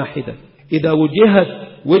وجهة واحدة، إذا وجهت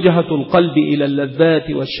وجهة القلب إلى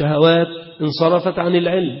اللذات والشهوات انصرفت عن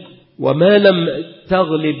العلم. وما لم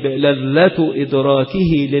تغلب لذة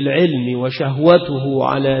إدراكه للعلم وشهوته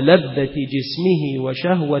على لذة جسمه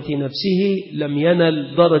وشهوة نفسه لم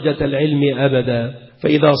ينل درجة العلم أبدا.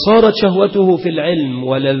 فإذا صارت شهوته في العلم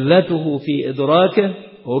ولذته في إدراكه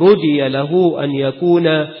رجي له أن يكون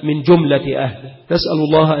من جملة أهله. نسأل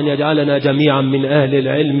الله أن يجعلنا جميعا من أهل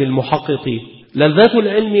العلم المحققين. لذة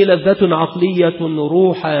العلم لذة عقلية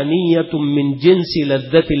روحانية من جنس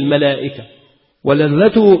لذة الملائكة،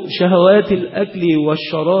 ولذة شهوات الأكل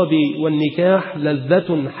والشراب والنكاح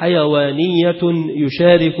لذة حيوانية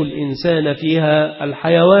يشارك الإنسان فيها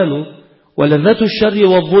الحيوان، ولذة الشر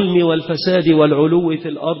والظلم والفساد والعلو في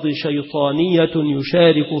الأرض شيطانية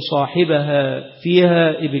يشارك صاحبها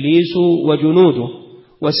فيها إبليس وجنوده.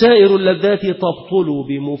 وسائر اللذات تبطل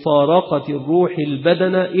بمفارقة الروح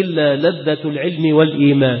البدن إلا لذة العلم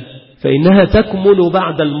والإيمان، فإنها تكمل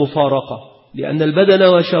بعد المفارقة، لأن البدن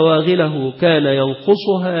وشواغله كان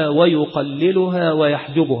ينقصها ويقللها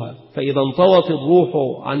ويحجبها، فإذا انطوت الروح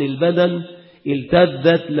عن البدن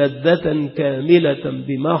التذت لذة كاملة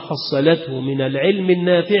بما حصلته من العلم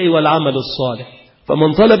النافع والعمل الصالح.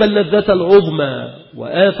 فمن طلب اللذة العظمى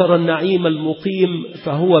وآثر النعيم المقيم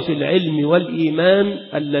فهو في العلم والإيمان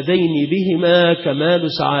اللذين بهما كمال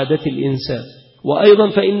سعادة الإنسان. وأيضا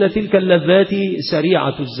فإن تلك اللذات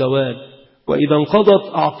سريعة الزوال، وإذا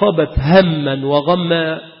انقضت أعقبت هما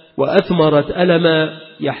وغما وأثمرت ألما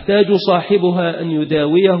يحتاج صاحبها أن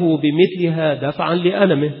يداويه بمثلها دفعا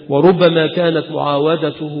لألمه، وربما كانت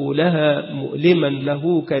معاودته لها مؤلما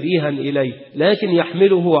له كريها إليه، لكن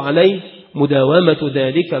يحمله عليه مداومة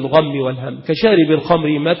ذلك الغم والهم، كشارب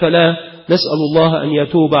الخمر مثلا. نسأل الله أن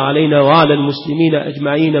يتوب علينا وعلى المسلمين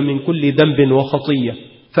أجمعين من كل ذنب وخطية.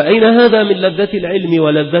 فأين هذا من لذة العلم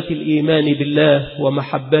ولذة الإيمان بالله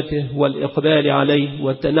ومحبته والإقبال عليه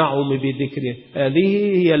والتنعم بذكره؟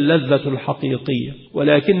 هذه هي اللذة الحقيقية،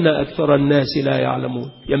 ولكن أكثر الناس لا يعلمون.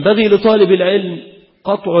 ينبغي لطالب العلم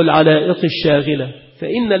قطع العلائق الشاغلة،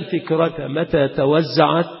 فإن الفكرة متى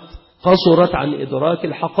توزعت قصرت عن إدراك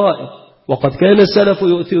الحقائق. وقد كان السلف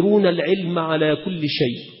يؤثرون العلم على كل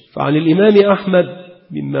شيء. فعن الإمام أحمد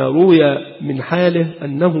مما روي من حاله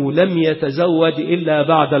أنه لم يتزوج إلا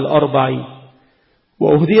بعد 40،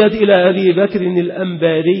 وأهديت إلى أبي بكر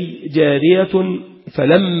الأنباري جارية،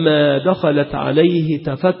 فلما دخلت عليه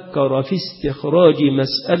تفكر في استخراج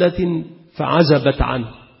مسألة فعزبت عنه،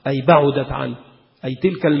 أي بعدت عنه، أي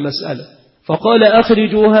تلك المسألة، فقال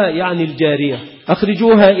أخرجوها، يعني الجارية،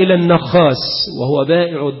 أخرجوها إلى النخاس وهو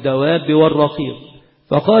بائع الدواب والرقيق.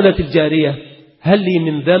 فقالت الجارية: هل لي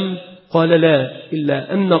من ذنب؟ قال: لا،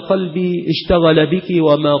 إلا أن قلبي اشتغل بك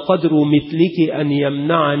وما قدر مثلك أن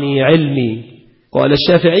يمنعني علمي. قال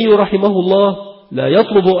الشافعي رحمه الله: لا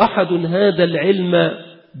يطلب أحد هذا العلم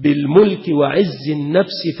بالملك وعز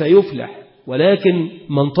النفس فيفلح، ولكن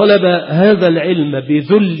من طلب هذا العلم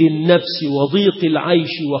بذل النفس وضيق العيش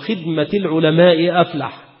وخدمة العلماء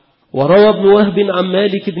أفلح. وروى ابن وهب عن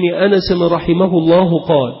مالك بن أنس رحمه الله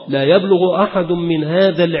قال: لا يبلغ أحد من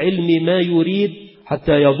هذا العلم ما يريد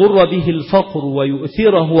حتى يضر به الفقر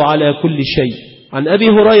ويؤثره على كل شيء. عن أبي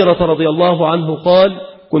هريرة رضي الله عنه قال: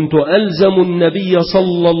 كنت ألزم النبي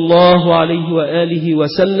صلى الله عليه وآله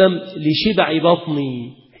وسلم لشبع بطني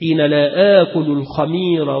حين لا آكل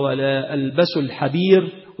الخمير ولا ألبس الحبير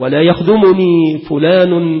ولا يخدمني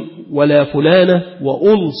فلان ولا فلانة،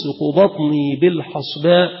 وألصق بطني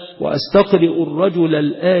بالحصباء وأستقرئ الرجل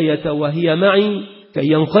الآية وهي معي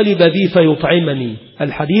كي ينقلب بي فيطعمني.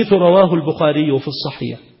 الحديث رواه البخاري في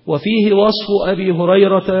الصحيح. وفيه وصف أبي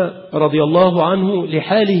هريرة رضي الله عنه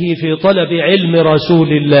لحاله في طلب علم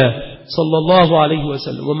رسول الله صلى الله عليه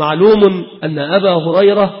وسلم. ومعلوم أن أبا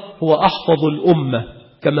هريرة هو أحفظ الأمة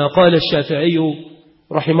كما قال الشافعي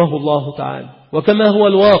رحمه الله تعالى، وكما هو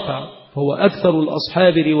الواقع فهو أكثر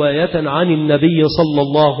الأصحاب رواية عن النبي صلى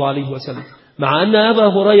الله عليه وسلم، مع أن أبا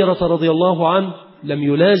هريرة رضي الله عنه لم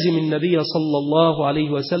يلازم النبي صلى الله عليه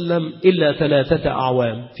وسلم إلا 3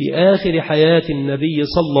 أعوام في آخر حياة النبي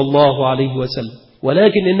صلى الله عليه وسلم،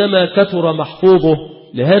 ولكن إنما كثر محفوظه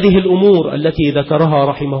لهذه الأمور التي ذكرها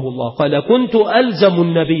رحمه الله. قال: كنت ألزم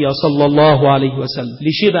النبي صلى الله عليه وسلم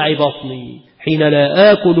لشبع بطني حين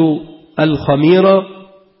لا آكل الخمير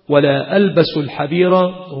ولا ألبس الحبير،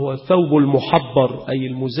 هو الثوب المحبر أي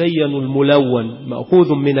المزين الملون،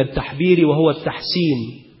 مأخوذ من التحبير وهو التحسين،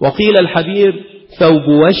 وقيل الحبير ثوب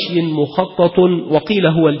وشي مخطط، وقيل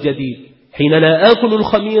هو الجديد. حين لا آكل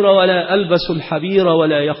الخمير ولا ألبس الحبير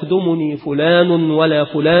ولا يخدمني فلان ولا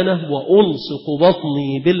فلانة، وألصق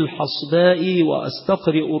بطني بالحصباء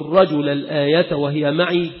وأستقرئ الرجل الآية وهي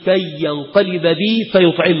معي كي ينقلب بي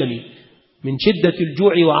فيطعمني من شدة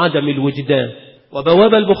الجوع وعدم الوجدان.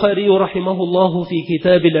 وبواب البخاري رحمه الله في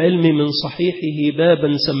كتاب العلم من صحيحه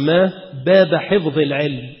بابا سماه باب حفظ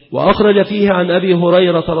العلم، وأخرج فيه عن أبي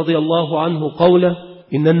هريرة رضي الله عنه قوله: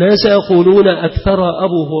 إن الناس يقولون أكثر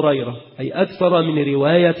أبو هريرة، أي أكثر من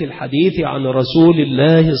رواية الحديث عن رسول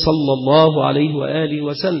الله صلى الله عليه وآله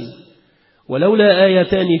وسلم، ولولا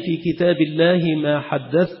آيتان في كتاب الله ما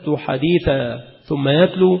حدثت حديثا. ثم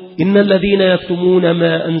يتلو: إن الذين يكتمون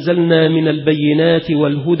ما أنزلنا من البينات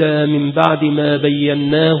والهدى من بعد ما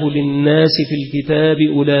بيناه للناس في الكتاب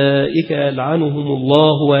أولئك يلعنهم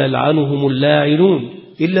الله ويلعنهم اللاعنون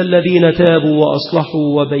إلا الذين تابوا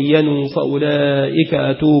وأصلحوا وبينوا فأولئك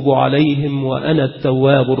أتوب عليهم وأنا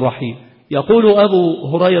التواب الرحيم. يقول أبو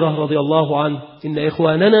هريرة رضي الله عنه: إن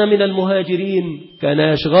إخواننا من المهاجرين كان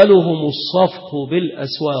يشغلهم الصفق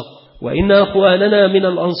بالأسواق، وإن أخواننا من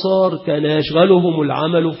الأنصار كان يشغلهم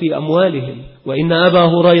العمل في أموالهم، وإن أبا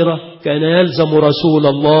هريرة كان يلزم رسول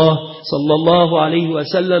الله صلى الله عليه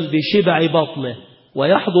وسلم بشبع بطنه،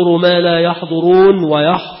 ويحضر ما لا يحضرون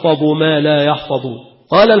ويحفظ ما لا يحفظون.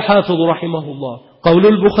 قال الحافظ رحمه الله: قول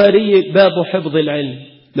البخاري باب حفظ العلم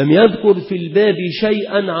لم يذكر في الباب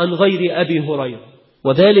شيئا عن غير أبي هريرة،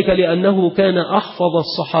 وذلك لأنه كان أحفظ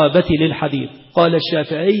الصحابة للحديث. قال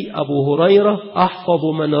الشافعي: أبو هريرة أحفظ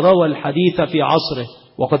من روى الحديث في عصره،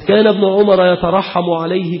 وقد كان ابن عمر يترحم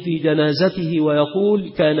عليه في جنازته ويقول: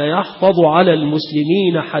 كان يحفظ على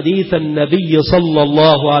المسلمين حديث النبي صلى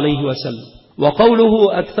الله عليه وسلم.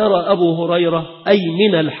 وقوله أكثر أبو هريرة أي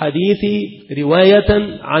من الحديث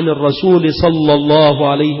رواية عن الرسول صلى الله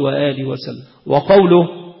عليه وآله وسلم. وقوله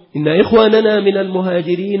إن إخواننا من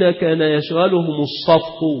المهاجرين كان يشغلهم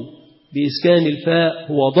الصفق بإسكان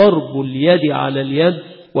الفاء هو ضرب اليد على اليد،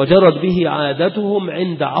 وجرت به عادتهم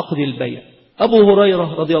عند عقد البيع. أبو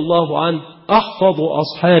هريرة رضي الله عنه أحفظ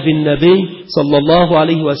أصحاب النبي صلى الله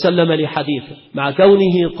عليه وسلم لحديثه، مع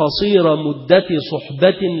كونه قصير مدة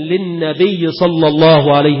صحبة للنبي صلى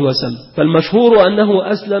الله عليه وسلم. فالمشهور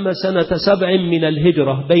أنه أسلم سنة 7 من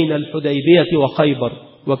الهجرة بين الحديبية وخيبر،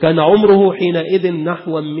 وكان عمره حينئذ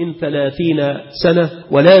نحو من 30 سنة،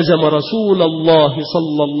 ولازم رسول الله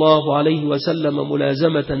صلى الله عليه وسلم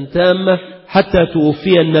ملازمة تامة حتى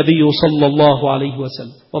توفي النبي صلى الله عليه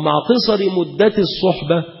وسلم. ومع قصر مدة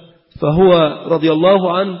الصحبة فهو رضي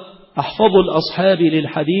الله عنه أحفظ الأصحاب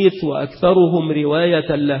للحديث وأكثرهم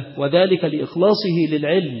رواية له، وذلك لإخلاصه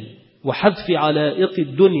للعلم وحذف علائق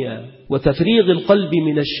الدنيا وتفريغ القلب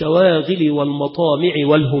من الشواغل والمطامع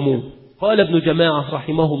والهموم. قال ابن جماعة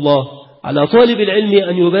رحمه الله: على طالب العلم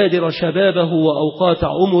أن يبادر شبابه وأوقات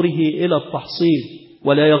عمره إلى التحصيل،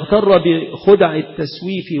 ولا يغتر بخدع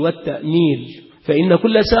التسويف والتأميل، فإن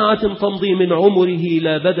كل ساعة تمضي من عمره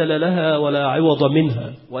لا بدل لها ولا عوض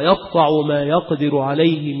منها، ويقطع ما يقدر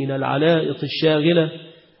عليه من العلائق الشاغلة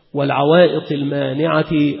والعوائق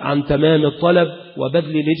المانعة عن تمام الطلب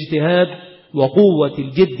وبذل الاجتهاد وقوة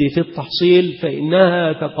الجد في التحصيل،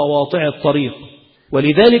 فإنها كقواطع الطريق.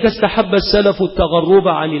 ولذلك استحب السلف التغرب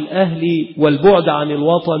عن الأهل والبعد عن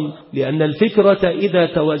الوطن، لأن الفكرة إذا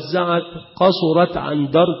توزعت قصرت عن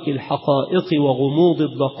درك الحقائق وغموض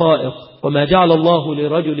الدقائق، وما جعل الله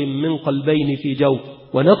لرجل من قلبين في جوف.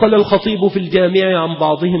 ونقل الخطيب في الجامع عن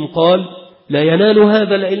بعضهم قال: لا ينال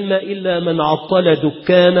هذا العلم إلا من عطل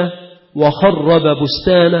دكانه وخرب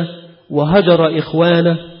بستانه وهجر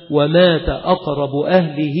إخوانه ومات أقرب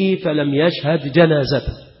أهله فلم يشهد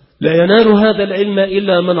جنازته. لا ينال هذا العلم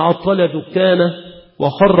إلا من عطل دكانه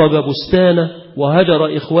وخرب بستانه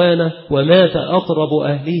وهجر إخوانه ومات أقرب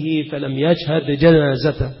أهله فلم يشهد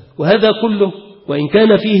جنازته. وهذا كله وإن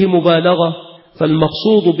كان فيه مبالغة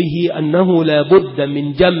فالمقصود به أنه لا بد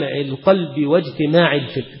من جمع القلب واجتماع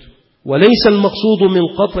الفكر، وليس المقصود من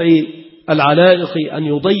قطع العلائق أن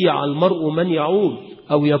يضيع المرء من يعول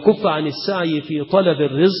أو يكف عن السعي في طلب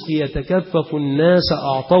الرزق يتكفف الناس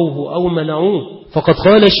أعطوه أو منعوه. فقد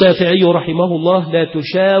قال الشافعي رحمه الله: لا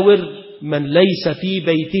تشاور من ليس في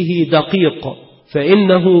بيته دقيق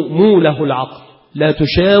فإنه موله العقل. لا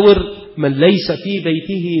تشاور من ليس في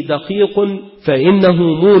بيته دقيق فإنه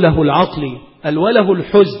موله العقل. الوله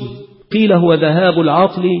الحزن، قيل هو ذهاب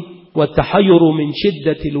العقل والتحير من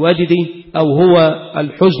شدة الوجد، أو هو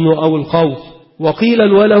الحزن أو الخوف. وقيل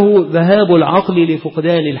الوله ذهاب العقل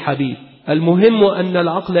لفقدان الحبيب. المهم أن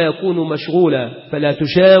العقل يكون مشغولا، فلا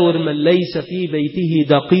تشاور من ليس في بيته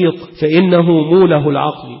دقيق فإنه موله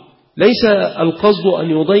العقل. ليس القصد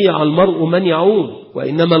أن يضيع المرء من يعول،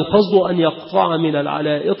 وإنما القصد أن يقطع من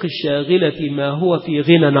العلائق الشاغلة ما هو في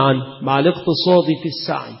غنى عنه، مع الاقتصاد في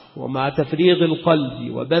السعي ومع تفريغ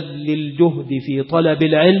القلب وبذل الجهد في طلب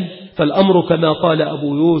العلم. فالأمر كما قال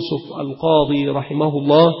أبو يوسف القاضي رحمه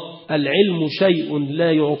الله: العلم شيء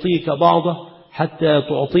لا يعطيك بعضه حتى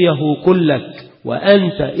تعطيه كلك،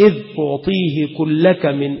 وأنت إذ تعطيه كلك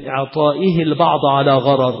من إعطائه البعض على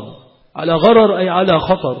غرر. على غرر أي على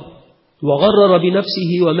خطر، وغرر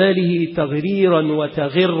بنفسه وماله تغريرا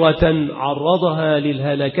وتغرة عرضها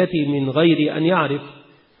للهلكة من غير أن يعرف.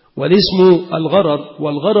 والاسم الغرر،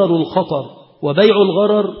 والغرر الخطر. وبيع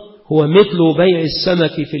الغرر هو مثل بيع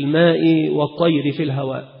السمك في الماء والطير في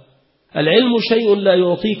الهواء. العلم شيء لا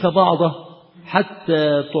يعطيك بعضه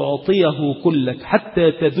حتى تعطيه كلك،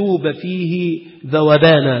 حتى تذوب فيه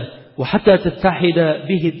ذوبانا وحتى تتحد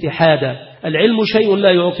به اتحادا. العلم شيء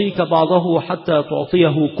لا يعطيك بعضه حتى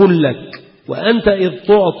تعطيه كلك، وأنت إذ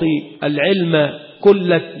تعطي العلم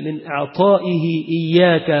كلك من إعطائه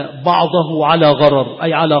إياك بعضه على غرر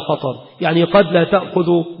أي على خطر. يعني قد لا تأخذ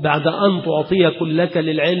بعد أن تعطي كلك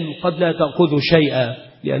للعلم، قد لا تأخذ شيئا،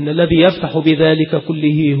 لأن الذي يفتح بذلك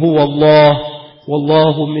كله هو الله،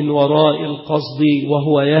 والله من وراء القصد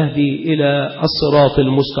وهو يهدي إلى الصراط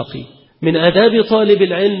المستقيم. من آداب طالب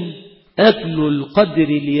العلم أكل القدر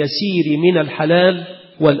اليسير من الحلال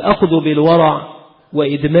والأخذ بالورع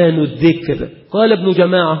وإدمان الذكر. قال ابن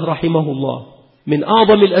جماعة رحمه الله: من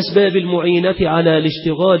أعظم الأسباب المعينة على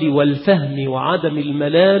الاشتغال والفهم وعدم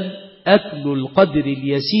الملال أكل القدر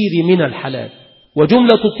اليسير من الحلال.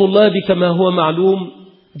 وجملة الطلاب كما هو معلوم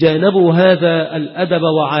جانبوا هذا الأدب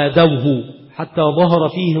وعادوه حتى ظهر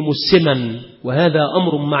فيهم السمن، وهذا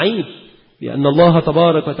أمر معيب، لأن الله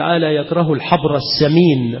تبارك وتعالى يكره الحبر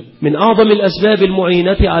السمين. من أعظم الأسباب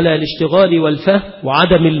المعينة على الاشتغال والفهم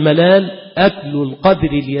وعدم الملال أكل القدر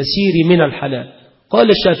اليسير من الحلال. قال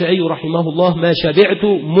الشافعي رحمه الله: ما شبعت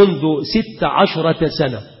منذ 16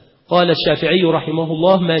 سنة. قال الشافعي رحمه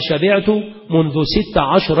الله: ما شبعت منذ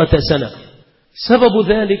 16 سنة. سبب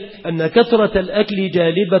ذلك أن كثرة الأكل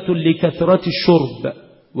جالبة لكثرة الشرب،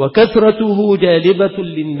 وكثرته جالبة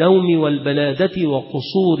للنوم والبلادة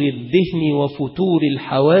وقصور الذهن وفتور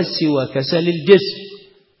الحواس وكسل الجسم،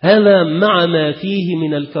 هذا مع ما فيه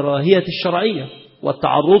من الكراهية الشرعية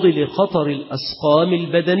والتعرض لخطر الأسقام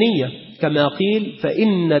البدنية، كما قيل: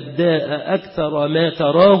 فإن الداء أكثر ما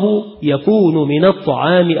تراه يكون من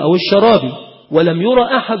الطعام أو الشراب. ولم يرى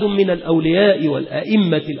أحد من الأولياء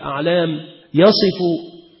والأئمة الأعلام يصف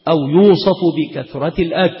أو يوصف بكثرة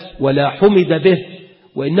الأكل ولا حمد به،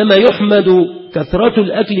 وإنما يحمد كثرة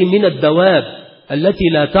الأكل من الدواب التي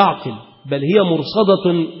لا تعقل، بل هي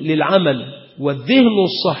مرصدة للعمل، والذهن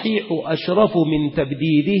الصحيح أشرف من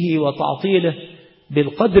تبديده وتعطيله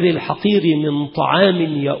بالقدر الحقير من طعام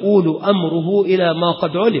يؤول أمره إلى ما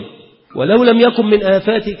قد علم. ولو لم يكن من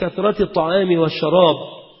آفات كثرة الطعام والشراب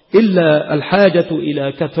إلا الحاجة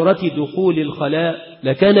إلى كثرة دخول الخلاء،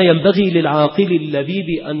 لكان ينبغي للعاقل اللبيب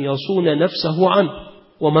أن يصون نفسه عنه.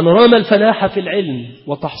 ومن رام الفلاح في العلم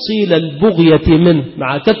وتحصيل البغية منه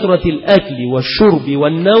مع كثرة الأكل والشرب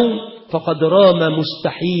والنوم فقد رام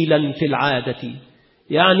مستحيلا في العادة،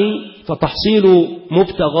 يعني فتحصيل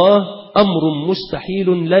مبتغاه أمر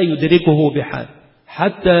مستحيل لا يدركه بحال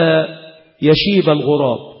حتى يشيب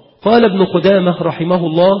الغراب. قال ابن قدامة رحمه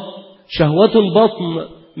الله: شهوة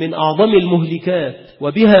البطن من أعظم المهلكات،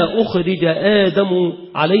 وبها أخرج آدم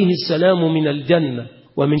عليه السلام من الجنة.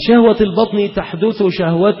 ومن شهوة البطن تحدث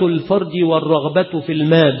شهوة الفرج والرغبة في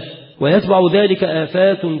المال، ويتبع ذلك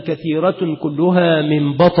آفات كثيرة كلها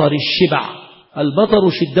من بطر الشبع. البطر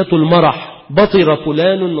شدة المرح، بطر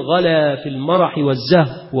فلان غلا في المرح والزهو،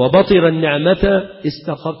 وبطر النعمة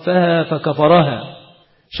استخفها فكفرها.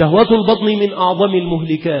 شهوة البطن من أعظم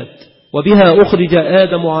المهلكات، وبها أخرج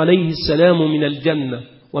آدم عليه السلام من الجنة.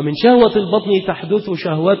 ومن شهوة البطن تحدث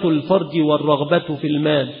شهوة الفرج والرغبة في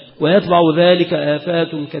المال، ويتبع ذلك آفات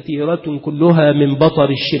كثيرة كلها من بطر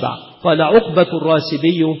الشبع. قال عقبة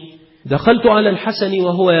الراسبي: دخلت على الحسن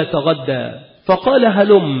وهو يتغدى فقال: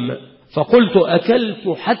 هلم، فقلت: أكلت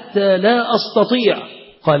حتى لا أستطيع.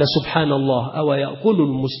 قال: سبحان الله، أو يأكل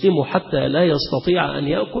المسلم حتى لا يستطيع أن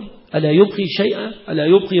يأكل؟ ألا يبقي شيئا؟ ألا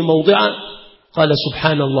يبقي موضعا؟ قال: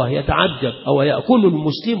 سبحان الله، يتعجب، أو يأكل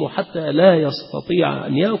المسلم حتى لا يستطيع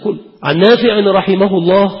أن يأكل؟ عن نافع رحمه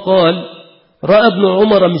الله قال: رأى ابن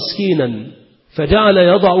عمر مسكينا فجعل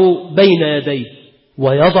يضع بين يديه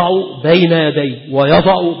ويضع بين يديه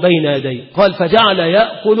ويضع بين يديه، قال: فجعل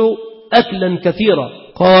يأكل أكلا كثيرا.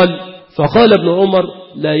 فقال ابن عمر: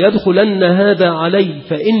 لا يدخلن هذا علي،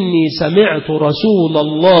 فإني سمعت رسول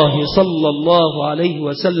الله صلى الله عليه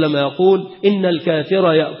وسلم يقول: إن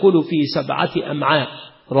الكافر يأكل في 7 أمعاء.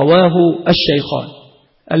 رواه الشيخان.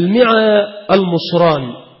 المعى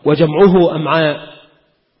المصران وجمعه أمعاء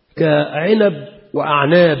كعنب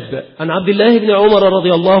وأعناب. عن عبد الله بن عمر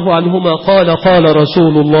رضي الله عنهما قال: قال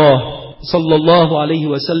رسول الله صلى الله عليه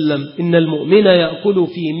وسلم: إن المؤمن يأكل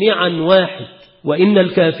في معى واحد، وإن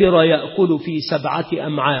الكافر يأكل في 7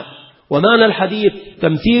 أمعاء. ومعنى الحديث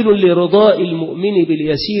تمثيل لرضاء المؤمن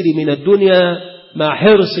باليسير من الدنيا مع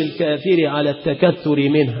حرص الكافر على التكثر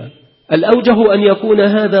منها. الأوجه أن يكون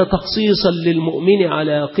هذا تخصيصا للمؤمن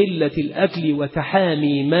على قلة الأكل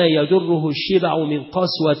وتحامي ما يجره الشبع من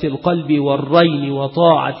قسوة القلب والرين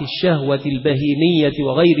وطاعة الشهوة البهيمية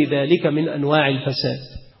وغير ذلك من أنواع الفساد.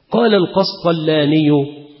 قال القسطلاني: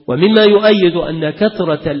 ومما يؤيد أن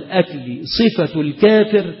كثرة الأكل صفة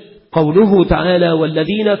الكافر قوله تعالى: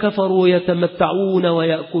 والذين كفروا يتمتعون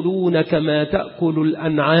ويأكلون كما تأكل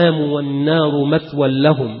الأنعام والنار مثوى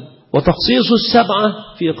لهم. وتخصيص 7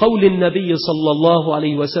 في قول النبي صلى الله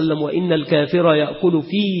عليه وسلم: وإن الكافر يأكل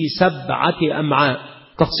في 7 أمعاء.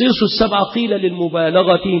 تخصيص 7 قيل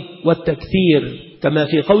للمبالغة والتكثير، كما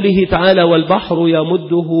في قوله تعالى: والبحر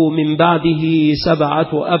يمده من بعده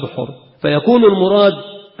 7 أبحر. فيكون المراد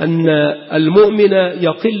أن المؤمن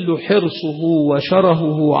يقل حرصه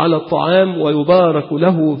وشرهه على الطعام ويبارك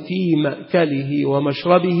له في مأكله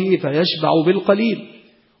ومشربه فيشبع بالقليل،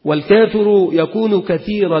 والكافر يكون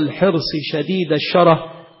كثير الحرص شديد الشره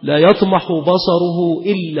لا يطمح بصره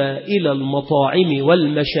إلا إلى المطاعم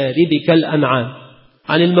والمشارب كالأنعام.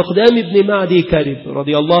 عن المقدام بن معدي كرب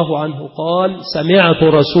رضي الله عنه قال: سمعت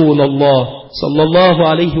رسول الله صلى الله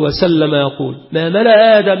عليه وسلم يقول: ما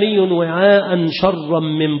ملأ آدمي وعاء شرا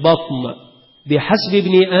من بطن، بحسب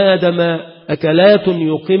ابن آدم أكلات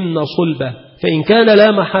يقمن صلبه، فإن كان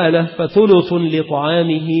لا محالة فثلث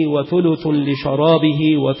لطعامه وثلث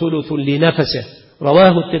لشرابه وثلث لنفسه.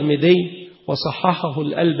 رواه الترمذي وصححه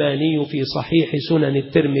الألباني في صحيح سنن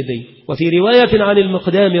الترمذي. وفي رواية عن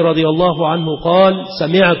المقدام رضي الله عنه قال: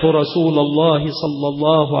 سمعت رسول الله صلى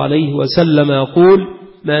الله عليه وسلم يقول: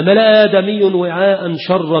 ما ملأ آدمي وعاء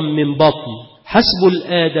شرا من بطن، حسب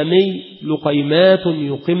الآدمي لقيمات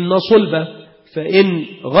يقمن صلبه، فإن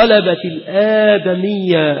غلبت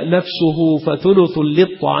الآدمي نفسه فثلث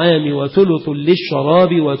للطعام وثلث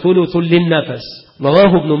للشراب وثلث للنفس.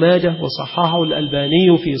 رواه ابن ماجه وصححه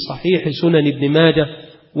الألباني في صحيح سنن ابن ماجه،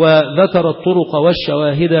 وذكر الطرق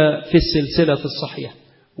والشواهد في السلسلة الصحيحة.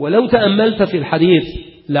 ولو تأملت في الحديث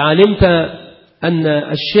لعلمت أن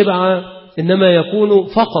الشبع إنما يكون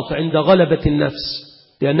فقط عند غلبة النفس،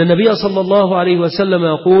 لأن النبي صلى الله عليه وسلم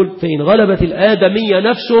يقول: فإن غلبت الآدمي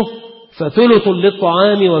نفسه فثلث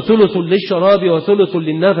للطعام وثلث للشراب وثلث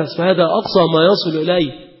للنفس، فهذا أقصى ما يصل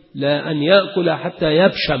إليه، لا أن يأكل حتى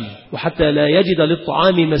يبشم وحتى لا يجد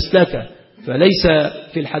للطعام مسلكة، فليس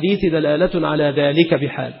في الحديث دلالة على ذلك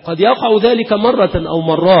بحال. قد يقع ذلك مرة أو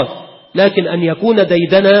مرات، لكن أن يكون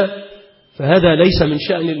ديدنا فهذا ليس من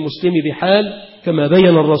شأن المسلم بحال، كما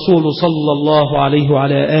بين الرسول صلى الله عليه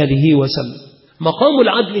وعلى آله وسلم. مقام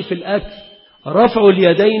العدل في الأكل رفع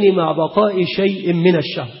اليدين مع بقاء شيء من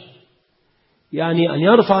الشهوة، يعني أن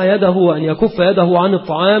يرفع يده وأن يكف يده عن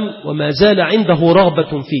الطعام وما زال عنده رغبة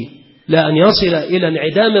فيه، لا أن يصل إلى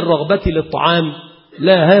انعدام الرغبة للطعام،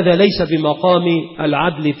 لا، هذا ليس بمقام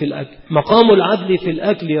العدل في الأكل. مقام العدل في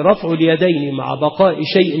الأكل رفع اليدين مع بقاء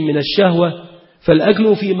شيء من الشهوة،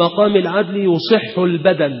 فالأكل في مقام العدل يصح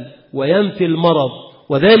البدن وينفي المرض،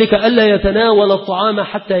 وذلك ألا يتناول الطعام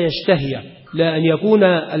حتى يشتهي، لا أن يكون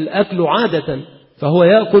الأكل عادة فهو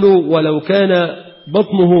يأكل ولو كان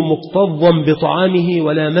بطنه مكتظا بطعامه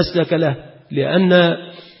ولا مسلك له، لأن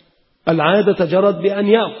العادة جرت بأن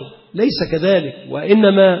يأكل، ليس كذلك،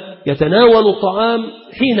 وإنما يتناول الطعام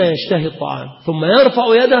حين يشتهي الطعام، ثم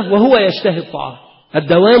يرفع يده وهو يشتهي الطعام.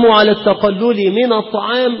 الدوام على التقلل من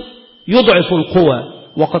الطعام يضعف القوى،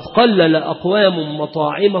 وقد قلل أقوام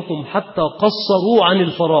مطاعمهم حتى قصروا عن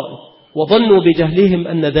الفرائض وظنوا بجهلهم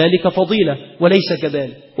أن ذلك فضيلة، وليس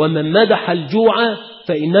كذلك. ومن مدح الجوع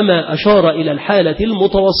فإنما أشار إلى الحالة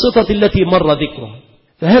المتوسطة التي مر ذكرها.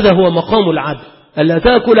 فهذا هو مقام العدل، ألا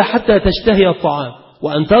تأكل حتى تشتهي الطعام،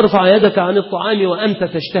 وأن ترفع يدك عن الطعام وأنت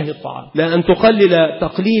تشتهي الطعام، لا أن تقلل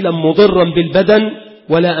تقليلا مضرا بالبدن،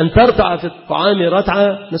 ولا أن ترتع في الطعام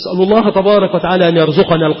رتعة. نسأل الله تبارك وتعالى أن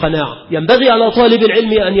يرزقنا القناعة. ينبغي على طالب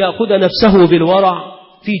العلم أن يأخذ نفسه بالورع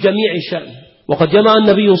في جميع شأنه، وقد جمع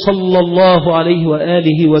النبي صلى الله عليه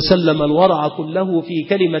وآله وسلم الورع كله في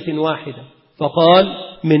كلمة واحدة، فقال: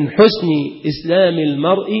 من حسن إسلام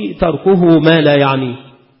المرء تركه ما لا يعنيه.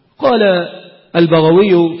 قال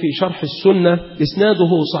البغوي في شرح السنة: إسناده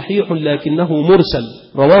صحيح لكنه مرسل،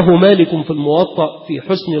 رواه مالك في الموطأ في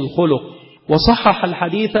حسن الخلق، وصحح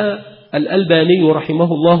الحديث الألباني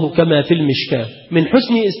رحمه الله كما في المشكاة. من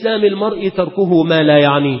حسن إسلام المرء تركه ما لا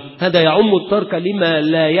يعنيه، هذا يعم الترك لما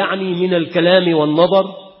لا يعني من الكلام والنظر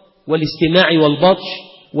والاستماع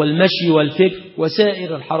والبطش والمشي والفكر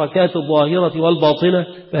وسائر الحركات الظاهرة والباطنة،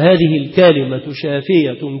 فهذه الكلمة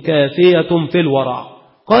شافية كافية في الورع.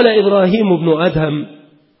 قال إبراهيم بن أدهم: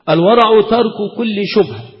 الورع ترك كل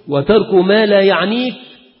شبهة، وترك ما لا يعنيك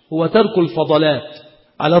هو ترك الفضلات.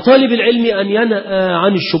 على طالب العلم أن ينأى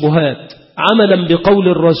عن الشبهات عملا بقول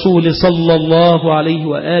الرسول صلى الله عليه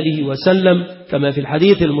وآله وسلم، كما في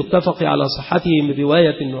الحديث المتفق على صحته من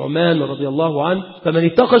رواية النعمان رضي الله عنه: فمن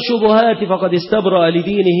اتقى الشبهات فقد استبرأ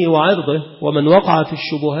لدينه وعرضه، ومن وقع في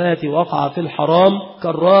الشبهات وقع في الحرام،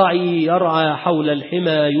 كالراعي يرعى حول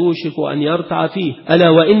الحمى يوشك أن يرتع فيه، ألا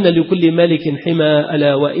وإن لكل ملك حمى،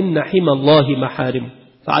 ألا وإن حمى الله محارم.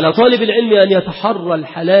 فعلى طالب العلم أن يتحرى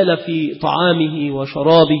الحلال في طعامه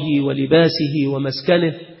وشرابه ولباسه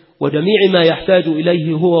ومسكنه وجميع ما يحتاج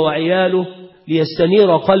إليه هو وعياله،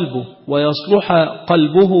 ليستنير قلبه ويصلح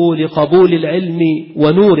قلبه لقبول العلم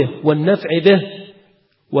ونوره والنفع به،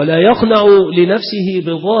 ولا يقنع لنفسه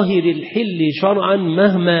بظاهر الحل شرعا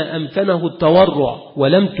مهما أمكنه التورع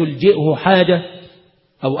ولم تلجئه حاجة،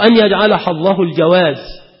 أو أن يجعل حظه الجواز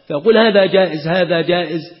فيقول هذا جائز هذا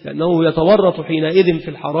جائز، لأنه يتورط حينئذ في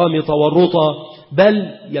الحرام تورطا. بل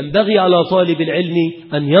ينبغي على طالب العلم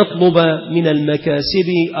أن يطلب من المكاسب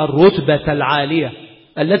الرتبة العالية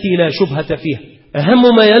التي لا شبهة فيها.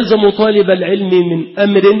 أهم ما يلزم طالب العلم من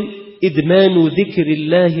أمر إدمان ذكر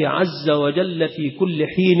الله عز وجل في كل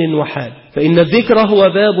حين وحال، فإن الذكر هو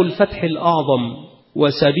باب الفتح الأعظم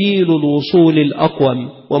وسبيل الوصول الأقوم،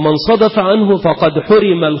 ومن صدف عنه فقد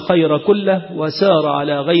حرم الخير كله وسار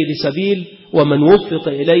على غير سبيل، ومن وفق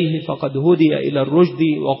إليه فقد هدي إلى الرشد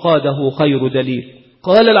وقاده خير دليل.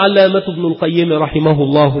 قال العلامة ابن القيم رحمه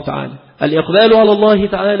الله تعالى: الإقبال على الله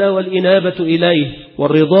تعالى والإنابة إليه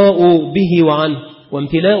والرضاء به وعنه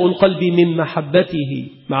وامتلاء القلب من محبته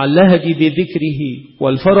مع اللهج بذكره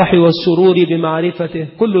والفرح والسرور بمعرفته،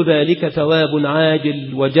 كل ذلك ثواب عاجل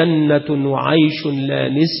وجنة وعيش لا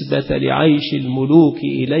نسبة لعيش الملوك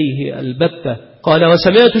إليه البتة. قال: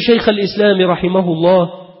 وسمعت شيخ الإسلام رحمه الله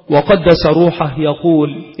وقدس روحه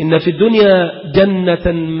يقول: إن في الدنيا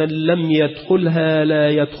جنة من لم يدخلها لا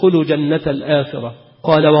يدخل جنة الآخرة.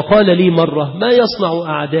 قال: وقال لي مرة: ما يصنع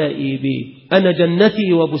أعدائي بي؟ أنا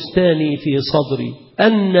جنتي وبستاني في صدري،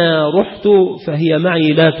 أنا رحت فهي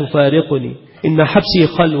معي لا تفارقني، إن حبسي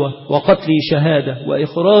خلوة وقتلي شهادة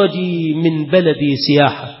وإخراجي من بلدي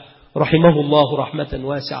سياحة. رحمه الله رحمة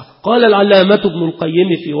واسعة. قال العلامة ابن القيم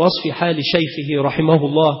في وصف حال شيخه رحمه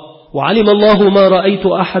الله: وعلم الله ما رأيت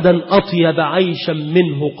أحدا أطيب عيشا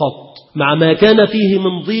منه قط، مع ما كان فيه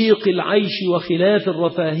من ضيق العيش وخلاف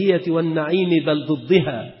الرفاهية والنعيم بل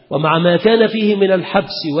ضدها، ومع ما كان فيه من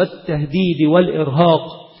الحبس والتهديد والإرهاق،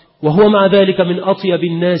 وهو مع ذلك من أطيب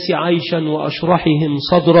الناس عيشا وأشرحهم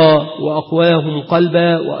صدرا وأقواهم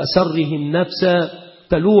قلبا وأسرهم نفسا،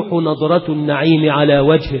 تلوح نظرة النعيم على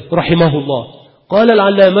وجهه رحمه الله. قال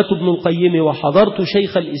العلامة ابن القيم: وحضرت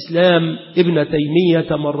شيخ الإسلام ابن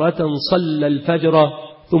تيمية مرة صلى الفجر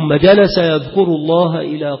ثم جلس يذكر الله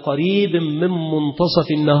إلى قريب من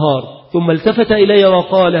منتصف النهار، ثم التفت إلي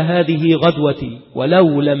وقال: هذه غدوتي،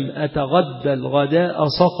 ولو لم أتغدى الغداء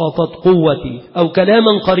سقطت قوتي، أو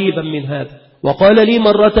كلاما قريبا من هذا. وقال لي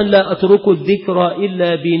مرة: لا أترك الذكر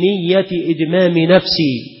إلا بنية إدمام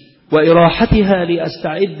نفسي وإراحتها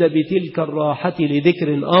لأستعد بتلك الراحة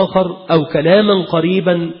لذكر آخر، أو كلاما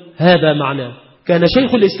قريبا هذا معناه. كان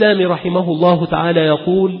شيخ الإسلام رحمه الله تعالى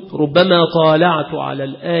يقول: ربما طالعت على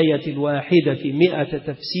الآية الواحدة 100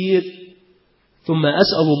 تفسير ثم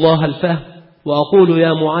أسأل الله الفهم وأقول: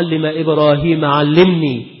 يا معلم إبراهيم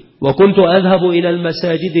علمني، وكنت أذهب إلى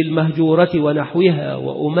المساجد المهجورة ونحوها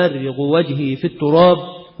وأمرغ وجهي في التراب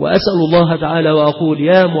وأسأل الله تعالى وأقول: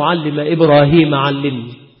 يا معلم إبراهيم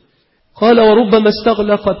علمني. قال: وربما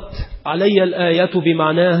استغلقت علي الآية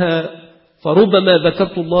بمعناها، فربما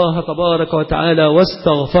ذكرت الله تبارك وتعالى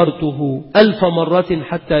واستغفرته 1000 مرة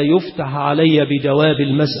حتى يفتح علي بجواب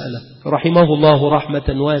المسألة رحمه الله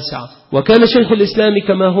رحمة واسعة. وكان شيخ الإسلام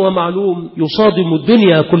كما هو معلوم يصادم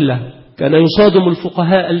الدنيا كلها، كان يصادم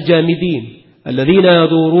الفقهاء الجامدين الذين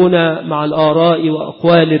يدورون مع الآراء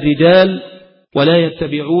وأقوال الرجال ولا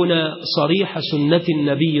يتبعون صريح سنة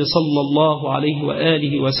النبي صلى الله عليه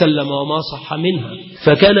وآله وسلم وما صح منها،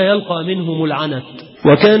 فكان يلقى منهم العنت.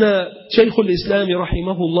 وكان شيخ الإسلام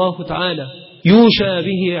رحمه الله تعالى يوشى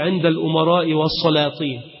به عند الأمراء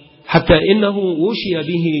والسلاطين، حتى إنه وشي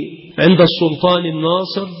به عند السلطان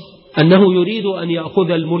الناصر أنه يريد أن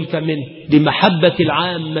يأخذ الملك منه لمحبة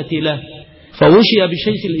العامة له، فوشي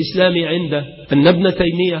بشيخ الإسلام عنده أن ابن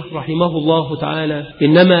تيمية رحمه الله تعالى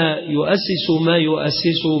إنما يؤسس ما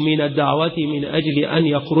يؤسس من الدعوة من أجل أن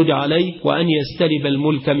يخرج عليه وأن يستلب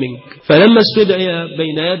الملك منك. فلما استدعي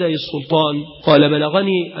بين يدي السلطان قال: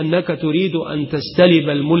 بلغني أنك تريد أن تستلب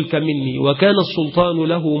الملك مني، وكان السلطان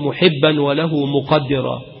له محبا وله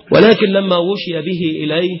مقدرا، ولكن لما وشي به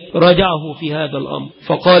إليه رجعه في هذا الأمر،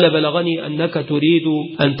 فقال: بلغني أنك تريد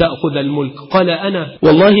أن تأخذ الملك. قال: أنا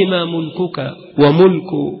والله ما ملكك وملك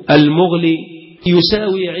المغلي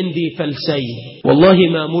يساوي عندي فلسين، والله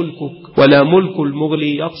ما ملكك ولا ملك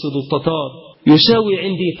المغلي، يقصد التتار، يساوي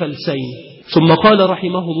عندي فلسين. ثم قال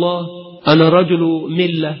رحمه الله: أنا رجل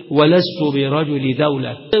ملة ولست برجل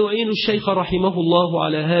دولة. وإن الشيخ رحمه الله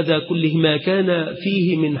على هذا كله ما كان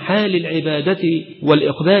فيه من حال العبادة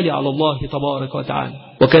والإقبال على الله تبارك وتعالى.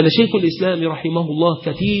 وكان شيخ الإسلام رحمه الله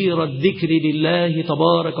كثير الذكر لله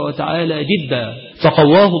تبارك وتعالى جدا،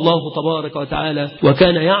 فقواه الله تبارك وتعالى،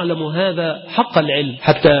 وكان يعلم هذا حق العلم،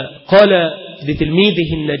 حتى قال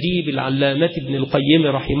لتلميذه النجيب العلامة ابن القيم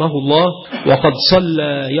رحمه الله: وقد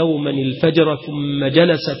صلى يوما الفجر ثم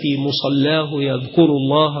جلس في مصلاه يذكر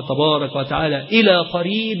الله تبارك وتعالى إلى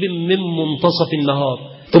قريب من منتصف النهار،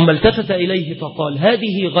 ثم التفت إليه فقال: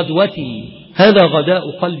 هذه غدوتي، هذا غداء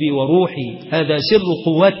قلبي وروحي، هذا سر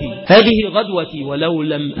قوتي، هذه غدوتي، ولو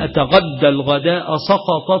لم أتغدى الغداء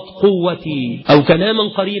سقطت قوتي، أو كلاما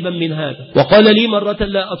قريبا من هذا. وقال لي مرة: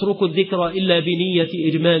 لا أترك الذكر إلا بنية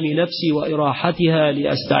إجمام نفسي وإراحتها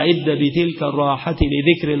لأستعد بتلك الراحة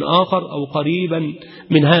لذكر آخر أو قريبا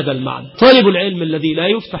من هذا المعنى. طالب العلم الذي لا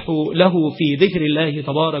يفتح له في ذكر الله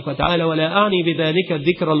تبارك وتعالى، ولا أعني بذلك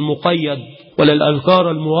الذكر المقيد ولا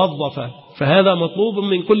الأذكار الموظفة، فهذا مطلوب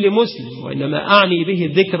من كل مسلم، وإنما أعني به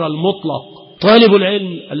الذكر المطلق. طالب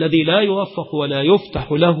العلم الذي لا يوفق ولا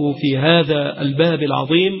يفتح له في هذا الباب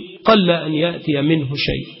العظيم قل أن يأتي منه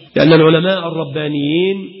شيء، لأن العلماء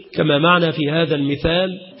الربانيين كما معنى في هذا المثال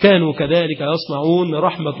كانوا كذلك يصنعون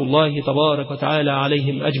رحمة الله تبارك وتعالى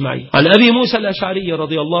عليهم أجمعين. عن أبي موسى الأشعري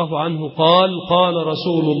رضي الله عنه قال: قال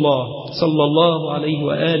رسول الله صلى الله عليه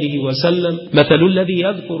وآله وسلم: مثل الذي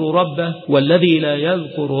يذكر ربه والذي لا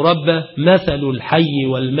يذكر ربه مثل الحي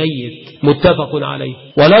والميت، متفق عليه.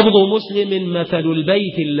 ولفظ مسلم: مثل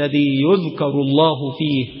البيت الذي يذكر الله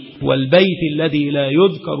فيه والبيت الذي لا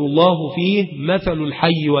يذكر الله فيه مثل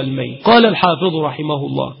الحي والميت. قال الحافظ رحمه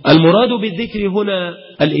الله: المراد بالذكر هنا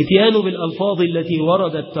الإتيان بالألفاظ التي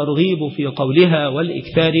ورد الترغيب في قولها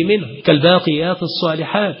والإكثار منها، كالباقيات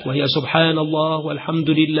الصالحات، وهي سبحان الله والحمد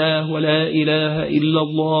لله ولا إله إلا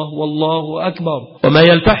الله والله أكبر، وما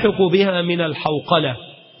يلتحق بها من الحوقلة،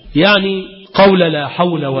 يعني قول لا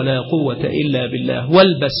حول ولا قوة إلا بالله،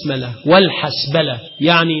 والبسملة والحسبلة،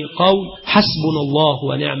 يعني قول حسبنا الله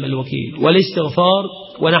ونعم الوكيل، والاستغفار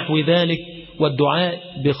ونحو ذلك، والدعاء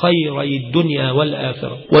بخيري الدنيا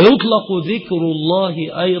والآخرة. ويطلق ذكر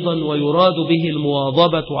الله أيضا ويراد به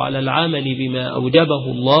المواظبة على العمل بما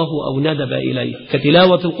أوجبه الله أو ندب إليه،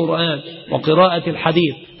 كتلاوة القرآن وقراءة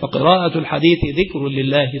الحديث، فقراءة الحديث ذكر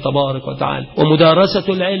لله تبارك وتعالى،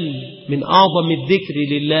 ومدارسة العلم من أعظم الذكر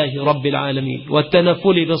لله رب العالمين،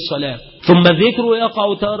 والتنفل بالصلاة. ثم الذكر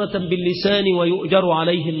يقع تارة باللسان ويؤجر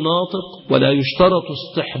عليه الناطق، ولا يشترط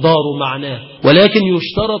استحضار معناه، ولكن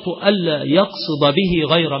يشترط ألا يقصد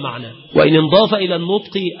به غير معناه. وإن انضاف إلى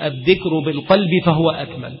النطق الذكر بالقلب فهو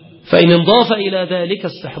أكمل، فإن انضاف إلى ذلك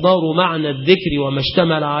استحضار معنى الذكر وما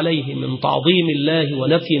اشتمل عليه من تعظيم الله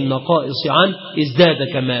ونفي النقائص عنه ازداد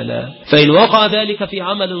كمالا. فإن وقع ذلك في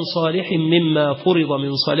عمل صالح مما فرض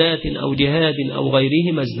من صلاة أو جهاد أو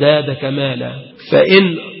غيرهما ازداد كمالا.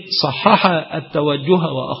 فإن صحح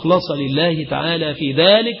التوجه وأخلص لله تعالى في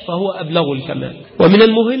ذلك فهو أبلغ الكمال. ومن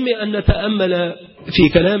المهم أن نتأمل في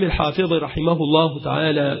كلام الحافظ رحمه الله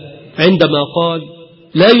تعالى عندما قال: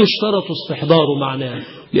 لا يشترط استحضار معناه،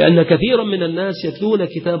 لأن كثيرا من الناس يتلون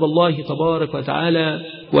كتاب الله تبارك وتعالى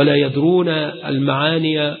ولا يدرون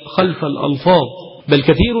المعاني خلف الألفاظ، بل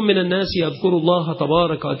كثير من الناس يذكر الله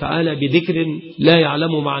تبارك وتعالى بذكر لا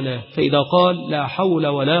يعلم معناه. فإذا قال لا حول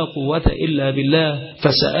ولا قوة إلا بالله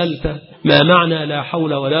فسألت ما معنى لا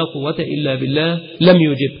حول ولا قوة إلا بالله لم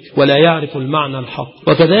يجبك ولا يعرف المعنى الحق.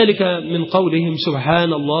 وكذلك من قولهم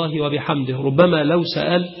سبحان الله وبحمده، ربما لو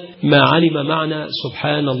سأل ما علم معنى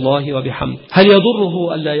سبحان الله وبحمده. هل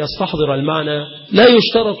يضره ألا يستحضر المعنى؟ لا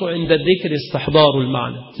يشترط عند الذكر استحضار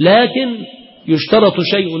المعنى، لكن يشترط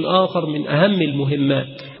شيء آخر من أهم المهمات،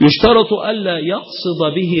 يشترط ألا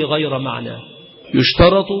يقصد به غير معنى،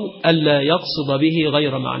 يشترط ألا يقصد به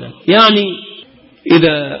غير معنى. يعني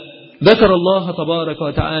إذا ذكر الله تبارك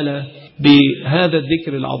وتعالى بهذا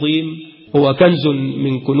الذكر العظيم، هو كنز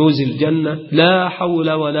من كنوز الجنة، لا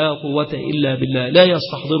حول ولا قوة إلا بالله، لا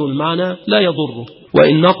يستحضر المعنى لا يضره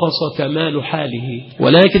وإن نقص كمال حاله،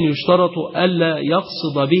 ولكن يشترط ألا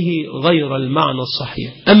يقصد به غير المعنى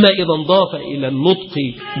الصحيح. أما إذا انضاف إلى النطق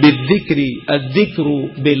بالذكر الذكر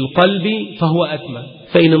بالقلب فهو أكمل،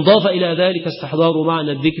 فإن انضاف إلى ذلك استحضار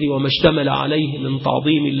معنى الذكر وما اشتمل عليه من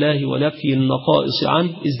تعظيم الله ونفي النقائص عنه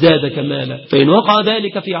ازداد كمالا. فإن وقع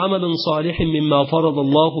ذلك في عمل صالح مما فرض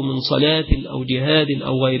الله من صلاة أو جهاد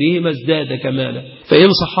أو غيرهما ازداد كمالا. فإن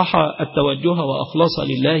صحح التوجه وأخلص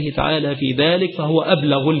لله تعالى في ذلك فهو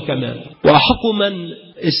أبلغ الكمال. وأحق من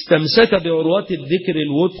استمسك بعروة الذكر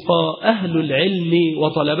الوثقى أهل العلم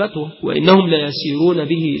وطلبته، وإنهم لا يسيرون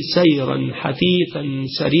به سيرا حثيثا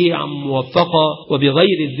سريعا موفقا،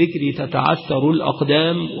 وبغير الذكر تتعثر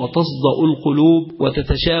الأقدام وتصدأ القلوب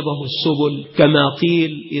وتتشابه السبل، كما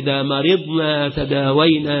قيل إذا مرضنا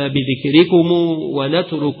تداوينا بذكركم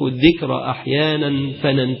ونترك الذكر أحيانا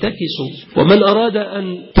فننتكس. ومن أراد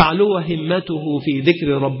أن تعلو همته في ذكر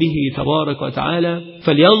ربه تبارك وتعالى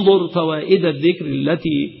فلينظر فوائد الذكر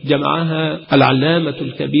التي جمعها العلامة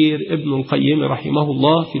الكبير ابن القيم رحمه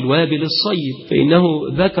الله في الوابل الصيب، فإنه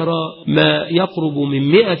ذكر ما يقرب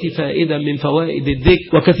من 100 فائدة من فوائد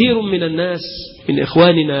الذكر. وكثير من الناس من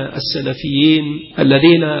إخواننا السلفيين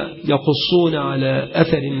الذين يقصون على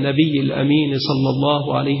أثر النبي الأمين صلى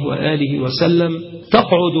الله عليه وآله وسلم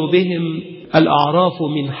تقعد بهم الأعراف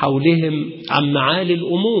من حولهم عن معالي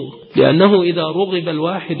الأمور، لأنه إذا رغب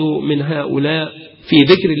الواحد من هؤلاء في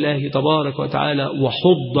ذكر الله تبارك وتعالى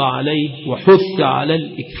وحض عليه وحث على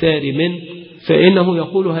الإكثار منه، فإنه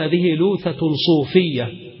يقول هذه لوثة صوفية،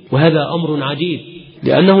 وهذا أمر عجيب،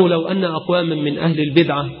 لأنه لو أن أقواما من أهل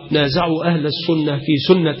البدعة نازعوا أهل السنة في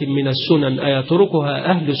سنة من السنن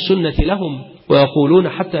أيتركها أهل السنة لهم ويقولون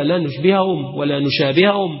حتى لا نشبههم ولا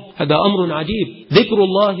نشابههم؟ هذا أمر عجيب. ذكر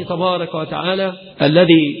الله تبارك وتعالى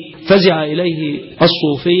الذي فزع إليه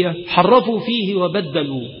الصوفية حرفوا فيه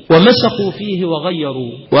وبدلوا ومسخوا فيه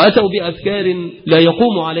وغيروا، وأتوا بأذكار لا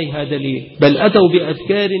يقوم عليها دليل، بل أتوا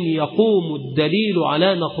بأذكار يقوم الدليل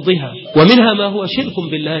على نقضها، ومنها ما هو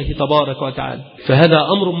شرك بالله تبارك وتعالى. فهذا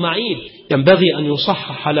أمر معيب ينبغي أن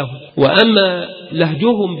يصحح له. وأما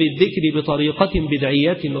لهجهم بالذكر بطريقة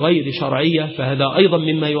بدعية غير شرعية فهذا أيضا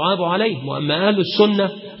مما يعاب عليه. وأما أهل السنة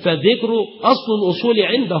فالذكر أصل الأصول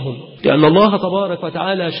عندهم، لأن الله تبارك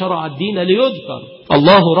وتعالى شرع الدين ليذكر،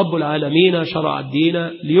 الله رب العالمين شرع الدين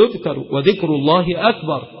ليذكر، وذكر الله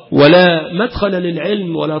أكبر، ولا مدخل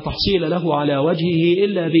للعلم ولا تحصيل له على وجهه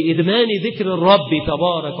إلا بإدمان ذكر الرب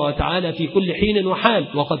تبارك وتعالى في كل حين وحال.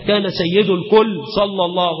 وقد كان سيد الكل صلى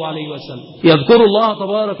الله عليه وسلم يذكر الله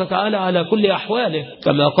تبارك وتعالى على كل أحواله،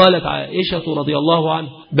 كما قالت عائشة رضي الله عنه،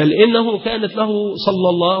 بل إنه كانت له صلى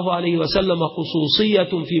الله عليه وسلم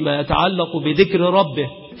خصوصية فيما يتعلق بذكر ربه،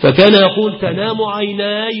 فكان يقول تنام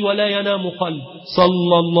عيناي ولا ينام قلب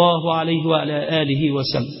صلى الله عليه وعلى آله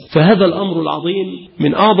وسلم. فهذا الأمر العظيم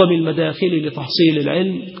من أعظم المداخل لتحصيل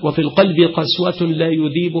العلم. وفي القلب قسوة لا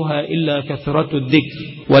يذيبها إلا كثرة الذكر،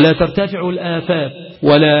 ولا ترتفع الآفات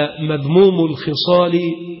ولا مذموم الخصال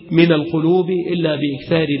من القلوب إلا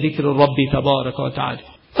بإكثار ذكر الرب تبارك وتعالى.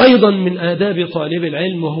 أيضا من آداب طالب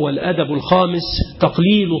العلم وهو الأدب الخامس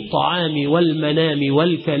تقليل الطعام والمنام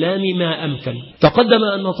والكلام ما أمكن. تقدم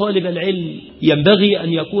أن طالب العلم ينبغي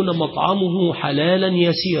أن يكون مطعمه حلالا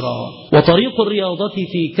يسيرا، وطريق الرياضة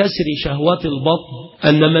في كسر شهوة البطن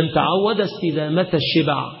أن من تعود استدامة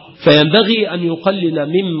الشبع فينبغي أن يقلل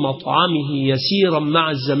من مطعمه يسيرا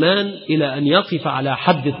مع الزمان إلى أن يقف على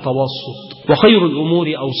حد التوسط، وخير الأمور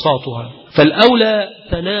أوساطها. فالأولى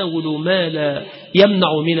تناول ما لا يمنع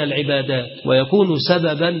من العبادات ويكون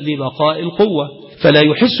سببا لبقاء القوة، فلا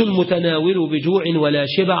يحس المتناول بجوع ولا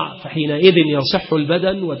شبع، فحينئذ يصح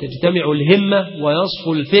البدن وتجتمع الهمة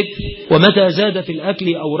ويصفو الفكر. ومتى زاد في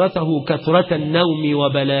الأكل أورثه كثرة النوم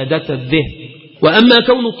وبلادة الذهن. وأما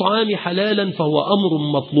كون الطعام حلالا فهو أمر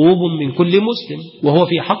مطلوب من كل مسلم، وهو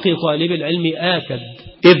في حق طالب العلم آكد،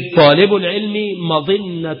 إذ طالب العلم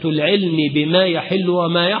مظنة العلم بما يحل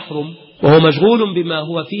وما يحرم، وهو مشغول بما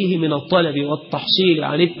هو فيه من الطلب والتحصيل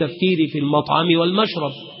عن التفكير في المطعم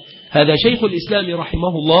والمشرب. هذا شيخ الإسلام رحمه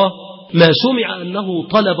الله ما سمع أنه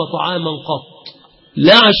طلب طعاما قط،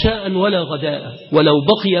 لا عشاء ولا غداء، ولو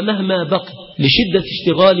بقي مهما بقي، لشدة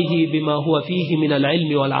اشتغاله بما هو فيه من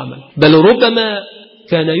العلم والعمل. بل ربما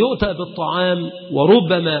كان يؤتى بالطعام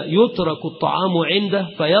وربما يترك الطعام عنده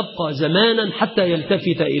فيبقى زمانا حتى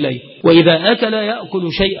يلتفت إليه، وإذا أكل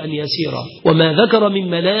يأكل شيئا يسيرا، وما ذكر من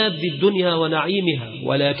ملاذ الدنيا ونعيمها،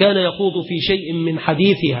 ولا كان يخوض في شيء من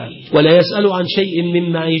حديثها، ولا يسأل عن شيء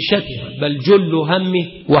من معيشتها، بل جل همه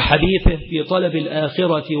وحديثه في طلب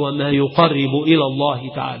الآخرة وما يقرب إلى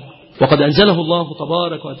الله تعالى. وقد أنزله الله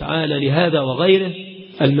تبارك وتعالى لهذا وغيره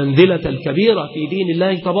المنزلة الكبيرة في دين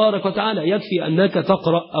الله تبارك وتعالى. يكفي أنك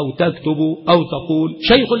تقرأ أو تكتب أو تقول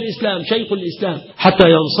شيخ الإسلام شيخ الإسلام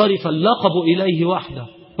حتى ينصرف اللقب إليه وحده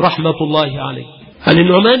رحمة الله عليه. عن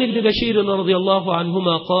النعمان بن بشير رضي الله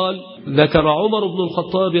عنهما قال: ذكر عمر بن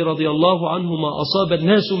الخطاب رضي الله عنه ما أصاب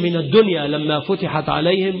الناس من الدنيا لما فتحت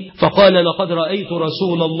عليهم، فقال: لقد رأيت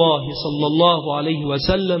رسول الله صلى الله عليه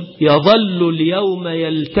وسلم يظل اليوم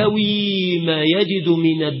يلتوي ما يجد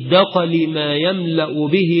من الدقل ما يملأ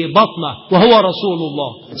به بطنه، وهو رسول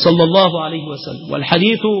الله صلى الله عليه وسلم.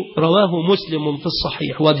 والحديث رواه مسلم في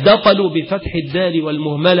الصحيح. والدقل بفتح الدال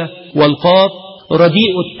والمهملة والقاف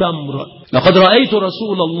رديء التمر. لقد رأيت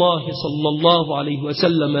رسول الله صلى الله عليه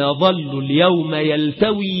وسلم يظل اليوم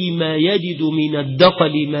يلتوي ما يجد من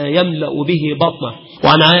الدقل ما يملأ به بطنه.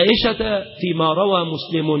 وعن عائشة فيما روى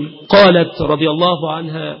مسلم قالت رضي الله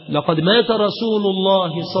عنها: لقد مات رسول الله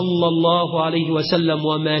صلى الله عليه وسلم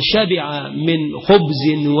وما شبع من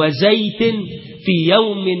خبز وزيت في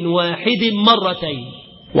يوم واحد مرتين.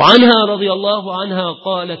 وعنها رضي الله عنها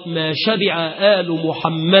قالت: ما شبع آل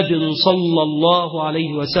محمد صلى الله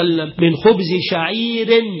عليه وسلم من خبز شعير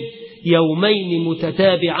يومين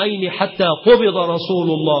متتابعين حتى قبض رسول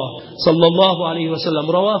الله صلى الله عليه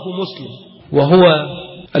وسلم. رواه مسلم. وهو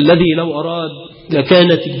الذي لو أراد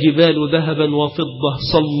لكانت الجبال ذهبا وفضة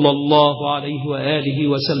صلى الله عليه وآله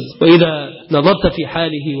وسلم. وإذا نظرت في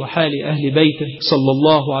حاله وحال أهل بيته صلى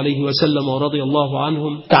الله عليه وسلم ورضي الله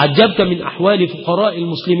عنهم تعجبت من أحوال فقراء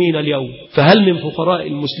المسلمين اليوم. فهل من فقراء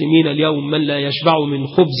المسلمين اليوم من لا يشبع من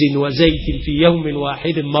خبز وزيت في يوم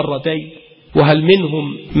واحد مرتين؟ وهل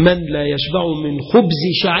منهم من لا يشبع من خبز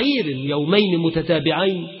شعير يومين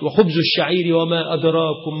متتابعين؟ وخبز الشعير وما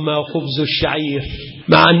أدراكم ما خبز الشعير،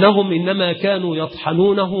 مع أنهم إنما كانوا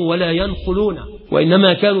يطحنونه ولا ينخلونه،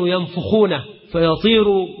 وإنما كانوا ينفخونه فيطير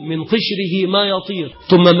من قشره ما يطير،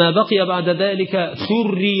 ثم ما بقي بعد ذلك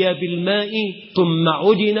ثري بالماء ثم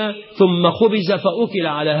عجن ثم خبز فأكل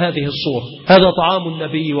على هذه الصورة. هذا طعام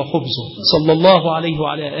النبي وخبزه صلى الله عليه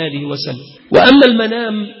وعلى آله وسلم. وأما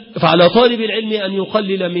المنام فعلى طالب العلم أن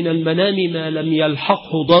يقلل من المنام ما لم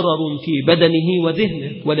يلحقه ضرر في بدنه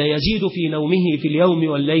وذهنه، ولا يزيد في نومه في اليوم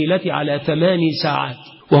والليلة على 8 ساعات،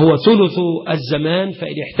 وهو ثلث الزمان،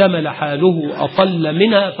 فإن احتمل حاله أقل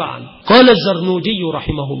منها فعل. قال الزرنوجي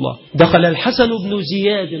رحمه الله: دخل الحسن بن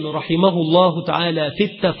زياد رحمه الله تعالى في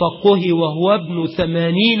التفقه وهو ابن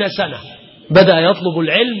 80 سنة، بدأ يطلب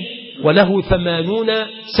العلم وله 80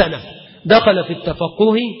 سنة. دخل في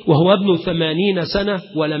التفقه وهو ابن 80 سنة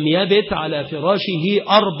ولم يبت على فراشه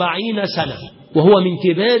 40 سنة، وهو من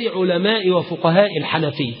كبار علماء وفقهاء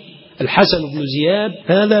الحنفية. الحسن بن زياد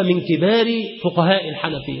هذا من كبار فقهاء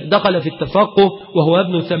الحنفية، دخل في التفقه وهو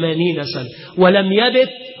ابن 80 سنة ولم يبت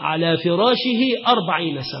على فراشه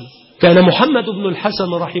 40 سنة. كان محمد بن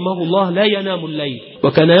الحسن رحمه الله لا ينام الليل،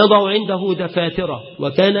 وكان يضع عنده دفاترة،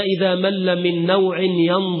 وكان إذا مل من نوع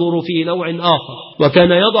ينظر في نوع آخر،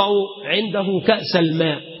 وكان يضع عنده كأس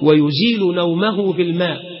الماء ويزيل نومه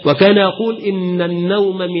بالماء، وكان يقول: إن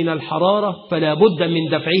النوم من الحرارة فلا بد من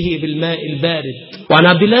دفعه بالماء البارد. وعن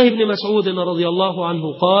عبد الله بن مسعود رضي الله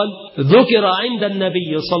عنه قال: ذكر عند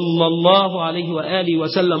النبي صلى الله عليه وآله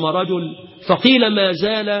وسلم رجل، فقيل: ما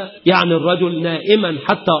زال يعني الرجل نائما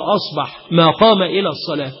حتى أصبح ما قام إلى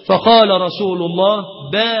الصلاة، فقال رسول الله: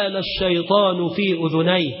 بال الشيطان في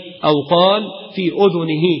أذنيه، أو قال في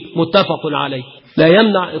أذنه، متفق عليه. لا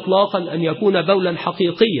يمنع إطلاقا أن يكون بولا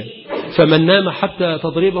حقيقيا، فمن نام حتى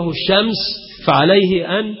تضربه الشمس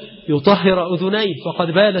فعليه أن يطهر أذنيه، فقد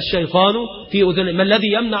بال الشيطان في أذنيه. ما الذي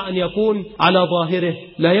يمنع أن يكون على ظاهره؟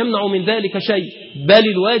 لا يمنع من ذلك شيء، بل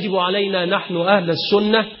الواجب علينا نحن أهل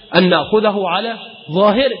السنة أن نأخذه على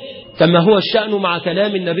ظاهره، كما هو الشأن مع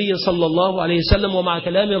كلام النبي صلى الله عليه وسلم ومع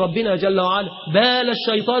كلام ربنا جل وعلا. بال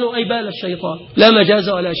الشيطان أي بال الشيطان، لا مجاز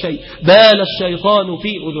ولا شيء، بال الشيطان في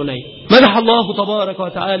أذنيه. مدح الله تبارك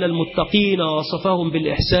وتعالى المتقين ووصفهم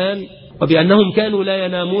بالإحسان وبأنهم كانوا لا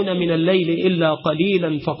ينامون من الليل إلا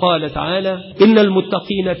قليلا، فقال تعالى: إن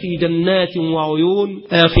المتقين في جنات وعيون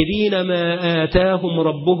آخذين ما آتاهم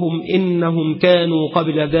ربهم إنهم كانوا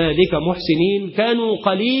قبل ذلك محسنين، كانوا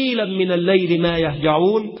قليلا من الليل ما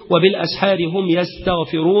يهجعون وبالأسحار هم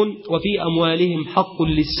يستغفرون وفي أموالهم حق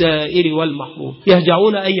للسائل والمحروم.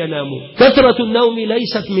 يهجعون أي ينامون. كثرة النوم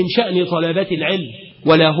ليست من شأن طلبة العلم،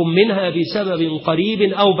 ولا هم منها بسبب قريب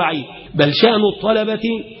أو بعيد، بل شأن الطلبة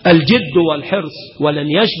الجد والحرص،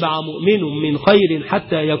 ولن يشبع مؤمن من خير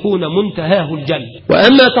حتى يكون منتهاه الجنة.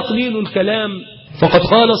 وأما تقليل الكلام فقد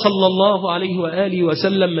قال صلى الله عليه وآله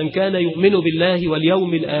وسلم: من كان يؤمن بالله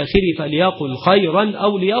واليوم الآخر فليقل خيرا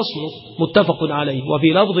أو ليصمت، متفق عليه.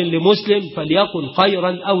 وفي لفظ لمسلم: فليقل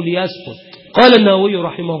خيرا أو ليسكت. قال النووي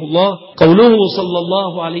رحمه الله: قوله صلى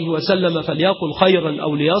الله عليه وسلم فليقل خيرا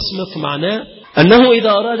أو ليصمت معناه أنه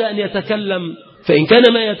إذا أراد أن يتكلم فإن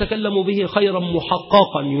كان ما يتكلم به خيرا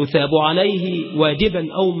محققا يثاب عليه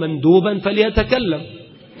واجبا أو مندوبا فليتكلم،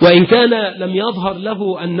 وإن كان لم يظهر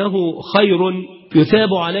له أنه خير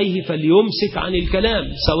يثاب عليه فليمسك عن الكلام،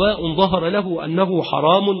 سواء ظهر له أنه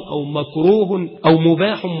حرام أو مكروه أو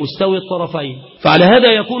مباح مستوي الطرفين. فعلى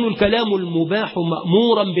هذا يكون الكلام المباح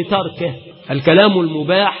مأمورا بتركه، الكلام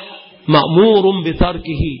المباح مأمور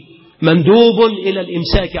بتركه، مندوب إلى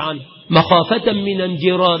الإمساك عنه، مخافة من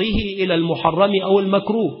انجراره إلى المحرم أو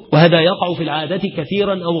المكروه، وهذا يقع في العادة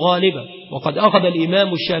كثيرا أو غالبا. وقد أخذ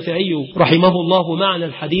الإمام الشافعي رحمه الله معنى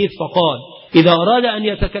الحديث فقال: إذا أراد أن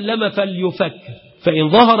يتكلم فليفكر، فإن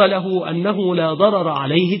ظهر له أنه لا ضرر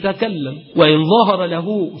عليه تكلم، وإن ظهر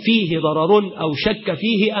له فيه ضرر أو شك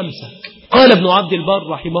فيه أمسك. قال ابن عبد البر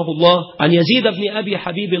رحمه الله عن يزيد بن أبي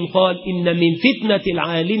حبيب قال: إن من فتنة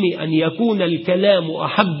العالم أن يكون الكلام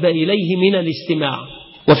أحب إليه من الاستماع،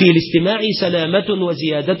 وفي الاستماع سلامة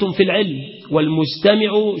وزيادة في العلم،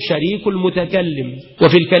 والمستمع شريك المتكلم،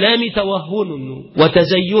 وفي الكلام توهن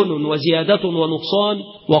وتزين وزيادة ونقصان.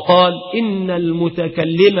 وقال: إن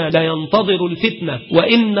المتكلم لا ينتظر الفتنة،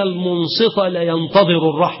 وإن المنصت لا ينتظر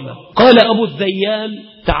الرحمة. قال أبو الذيال: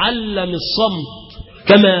 تعلم الصمت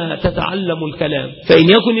كما تتعلم الكلام، فإن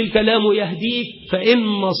يكن الكلام يهديك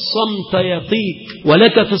فإن الصمت يقيك.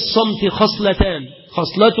 ولك في الصمت خصلتان: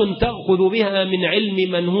 خصلة تأخذ بها من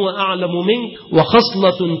علم من هو أعلم منك،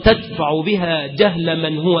 وخصلة تدفع بها جهل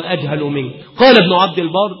من هو أجهل منك. قال ابن عبد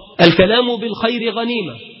البر: الكلام بالخير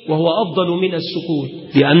غنيمة، وهو أفضل من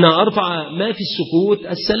السكوت، لأن أرفع ما في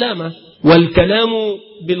السكوت السلامة، والكلام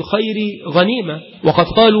بالخير غنيمة. وقد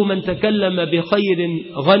قالوا: من تكلم بخير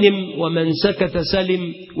غنم، ومن سكت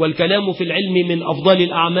سلم. والكلام في العلم من أفضل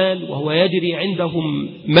الأعمال، وهو يجري عندهم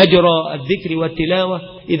مجرى الذكر والتلاوة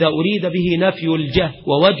إذا أريد به نفي الجهل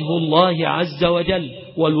ووجه الله عز وجل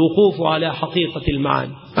والوقوف على حقيقة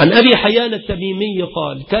المعاني. عن أبي حيان التميمي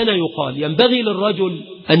قال: كان يقال: ينبغي للرجل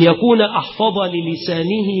أن يكون أحفظ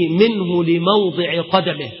للسانه منه لموضع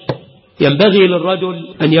قدمه. ينبغي للرجل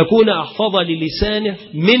أن يكون أحفظ للسانه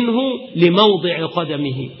منه لموضع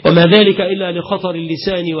قدمه، وما ذلك إلا لخطر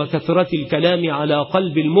اللسان وكثرة الكلام على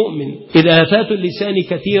قلب المؤمن، إذ آفات اللسان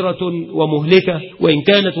كثيرة ومهلكة، وإن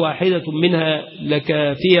كانت واحدة منها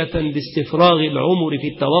لكافية لاستفراغ العمر في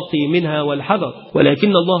التوقي منها والحذر،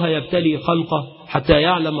 ولكن الله يبتلي خلقه حتى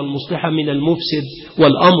يعلم المصلح من المفسد،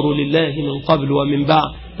 والأمر لله من قبل ومن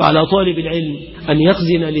بعد. فعلى طالب العلم أن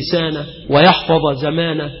يخزن لسانه ويحفظ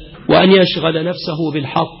زمانه، وأن يشغل نفسه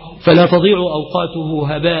بالحق، فلا تضيع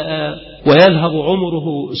أوقاته هباء ويذهب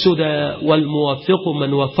عمره سدى، والموفق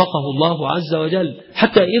من وفقه الله عز وجل.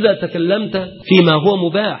 حتى إذا تكلمت فيما هو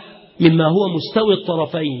مباح مما هو مستوي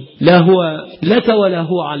الطرفين، لا هو لك ولا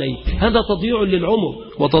هو عليك، هذا تضييع للعمر،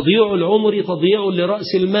 وتضييع العمر تضييع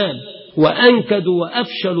لرأس المال. وأنكد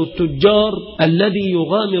وأفشل التجار الذي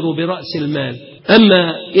يغامر برأس المال.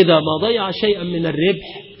 أما إذا ما ضيع شيئا من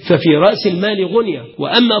الربح ففي رأس المال غنية،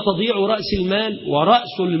 وأما تضييع رأس المال،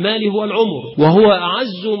 ورأس المال هو العمر، وهو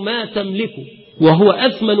أعز ما تملكه، وهو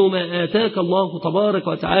أثمن ما آتاك الله تبارك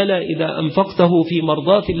وتعالى إذا أنفقته في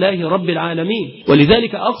مرضاة الله رب العالمين.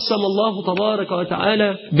 ولذلك أقسم الله تبارك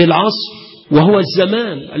وتعالى بالعصر، وهو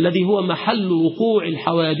الزمان الذي هو محل وقوع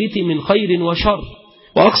الحوادث من خير وشر.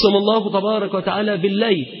 وأقسم الله تبارك وتعالى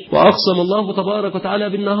بالليل، وأقسم الله تبارك وتعالى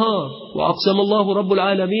بالنهار، وأقسم الله رب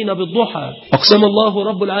العالمين بالضحى، أقسم الله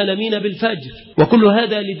رب العالمين بالفجر، وكل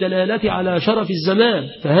هذا للدلالة على شرف الزمان.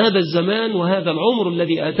 فهذا الزمان وهذا العمر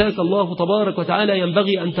الذي آتاك الله تبارك وتعالى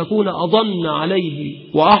ينبغي أن تكون أضن عليه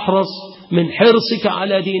وأحرص من حرصك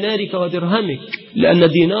على دينارك ودرهمك، لأن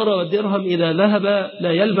الدينار والدرهم إذا ذهب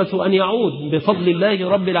لا يلبث أن يعود بفضل الله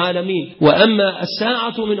رب العالمين. وأما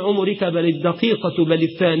الساعة من عمرك، بل الدقيقة بل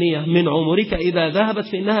الثانية من عمرك إذا ذهبت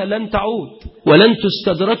فإنها لن تعود ولن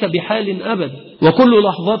تستدرك بحال أبد. وكل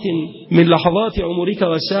لحظة من لحظات عمرك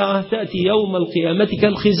وساعة تأتي يوم القيامة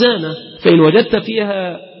كالخزانة، فإن وجدت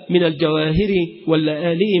فيها من الجواهر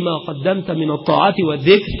واللآلئ ما قدمت من الطاعة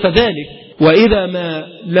والذكر فذلك، وإذا ما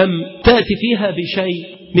لم تأتي فيها بشيء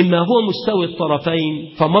مما هو مستوي الطرفين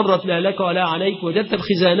فمرت لا لك ولا عليك، وجدت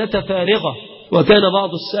الخزانة فارغة. وكان بعض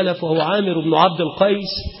السلف وهو عامر بن عبد القيس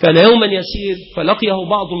كان يوما يسير فلقيه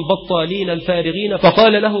بعض البطالين الفارغين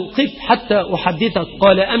فقال له: قف حتى أحدثك.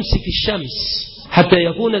 قال: أمسك الشمس حتى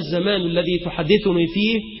يكون الزمان الذي تحدثني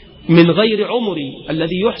فيه من غير عمري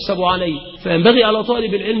الذي يحسب عليه. فينبغي على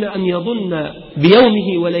طالب العلم أن يظن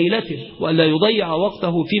بيومه وليلته، وأن لا يضيع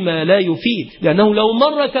وقته فيما لا يفيد، لأنه لو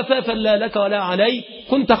مر كفافا لا لك ولا عليك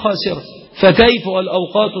كنت خاسرا. فكيف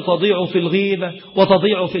والأوقات تضيع في الغيبة،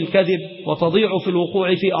 وتضيع في الكذب، وتضيع في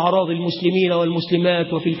الوقوع في أعراض المسلمين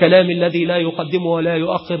والمسلمات، وفي الكلام الذي لا يقدم ولا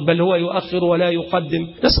يؤخر، بل هو يؤخر ولا يقدم.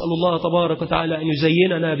 نسأل الله تبارك وتعالى أن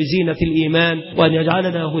يزيننا بزينة الإيمان، وأن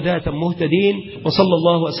يجعلنا هداة مهتدين. وصلى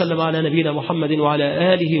الله وسلم على نبينا محمد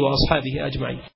وعلى آله وأصحابه أجمعين.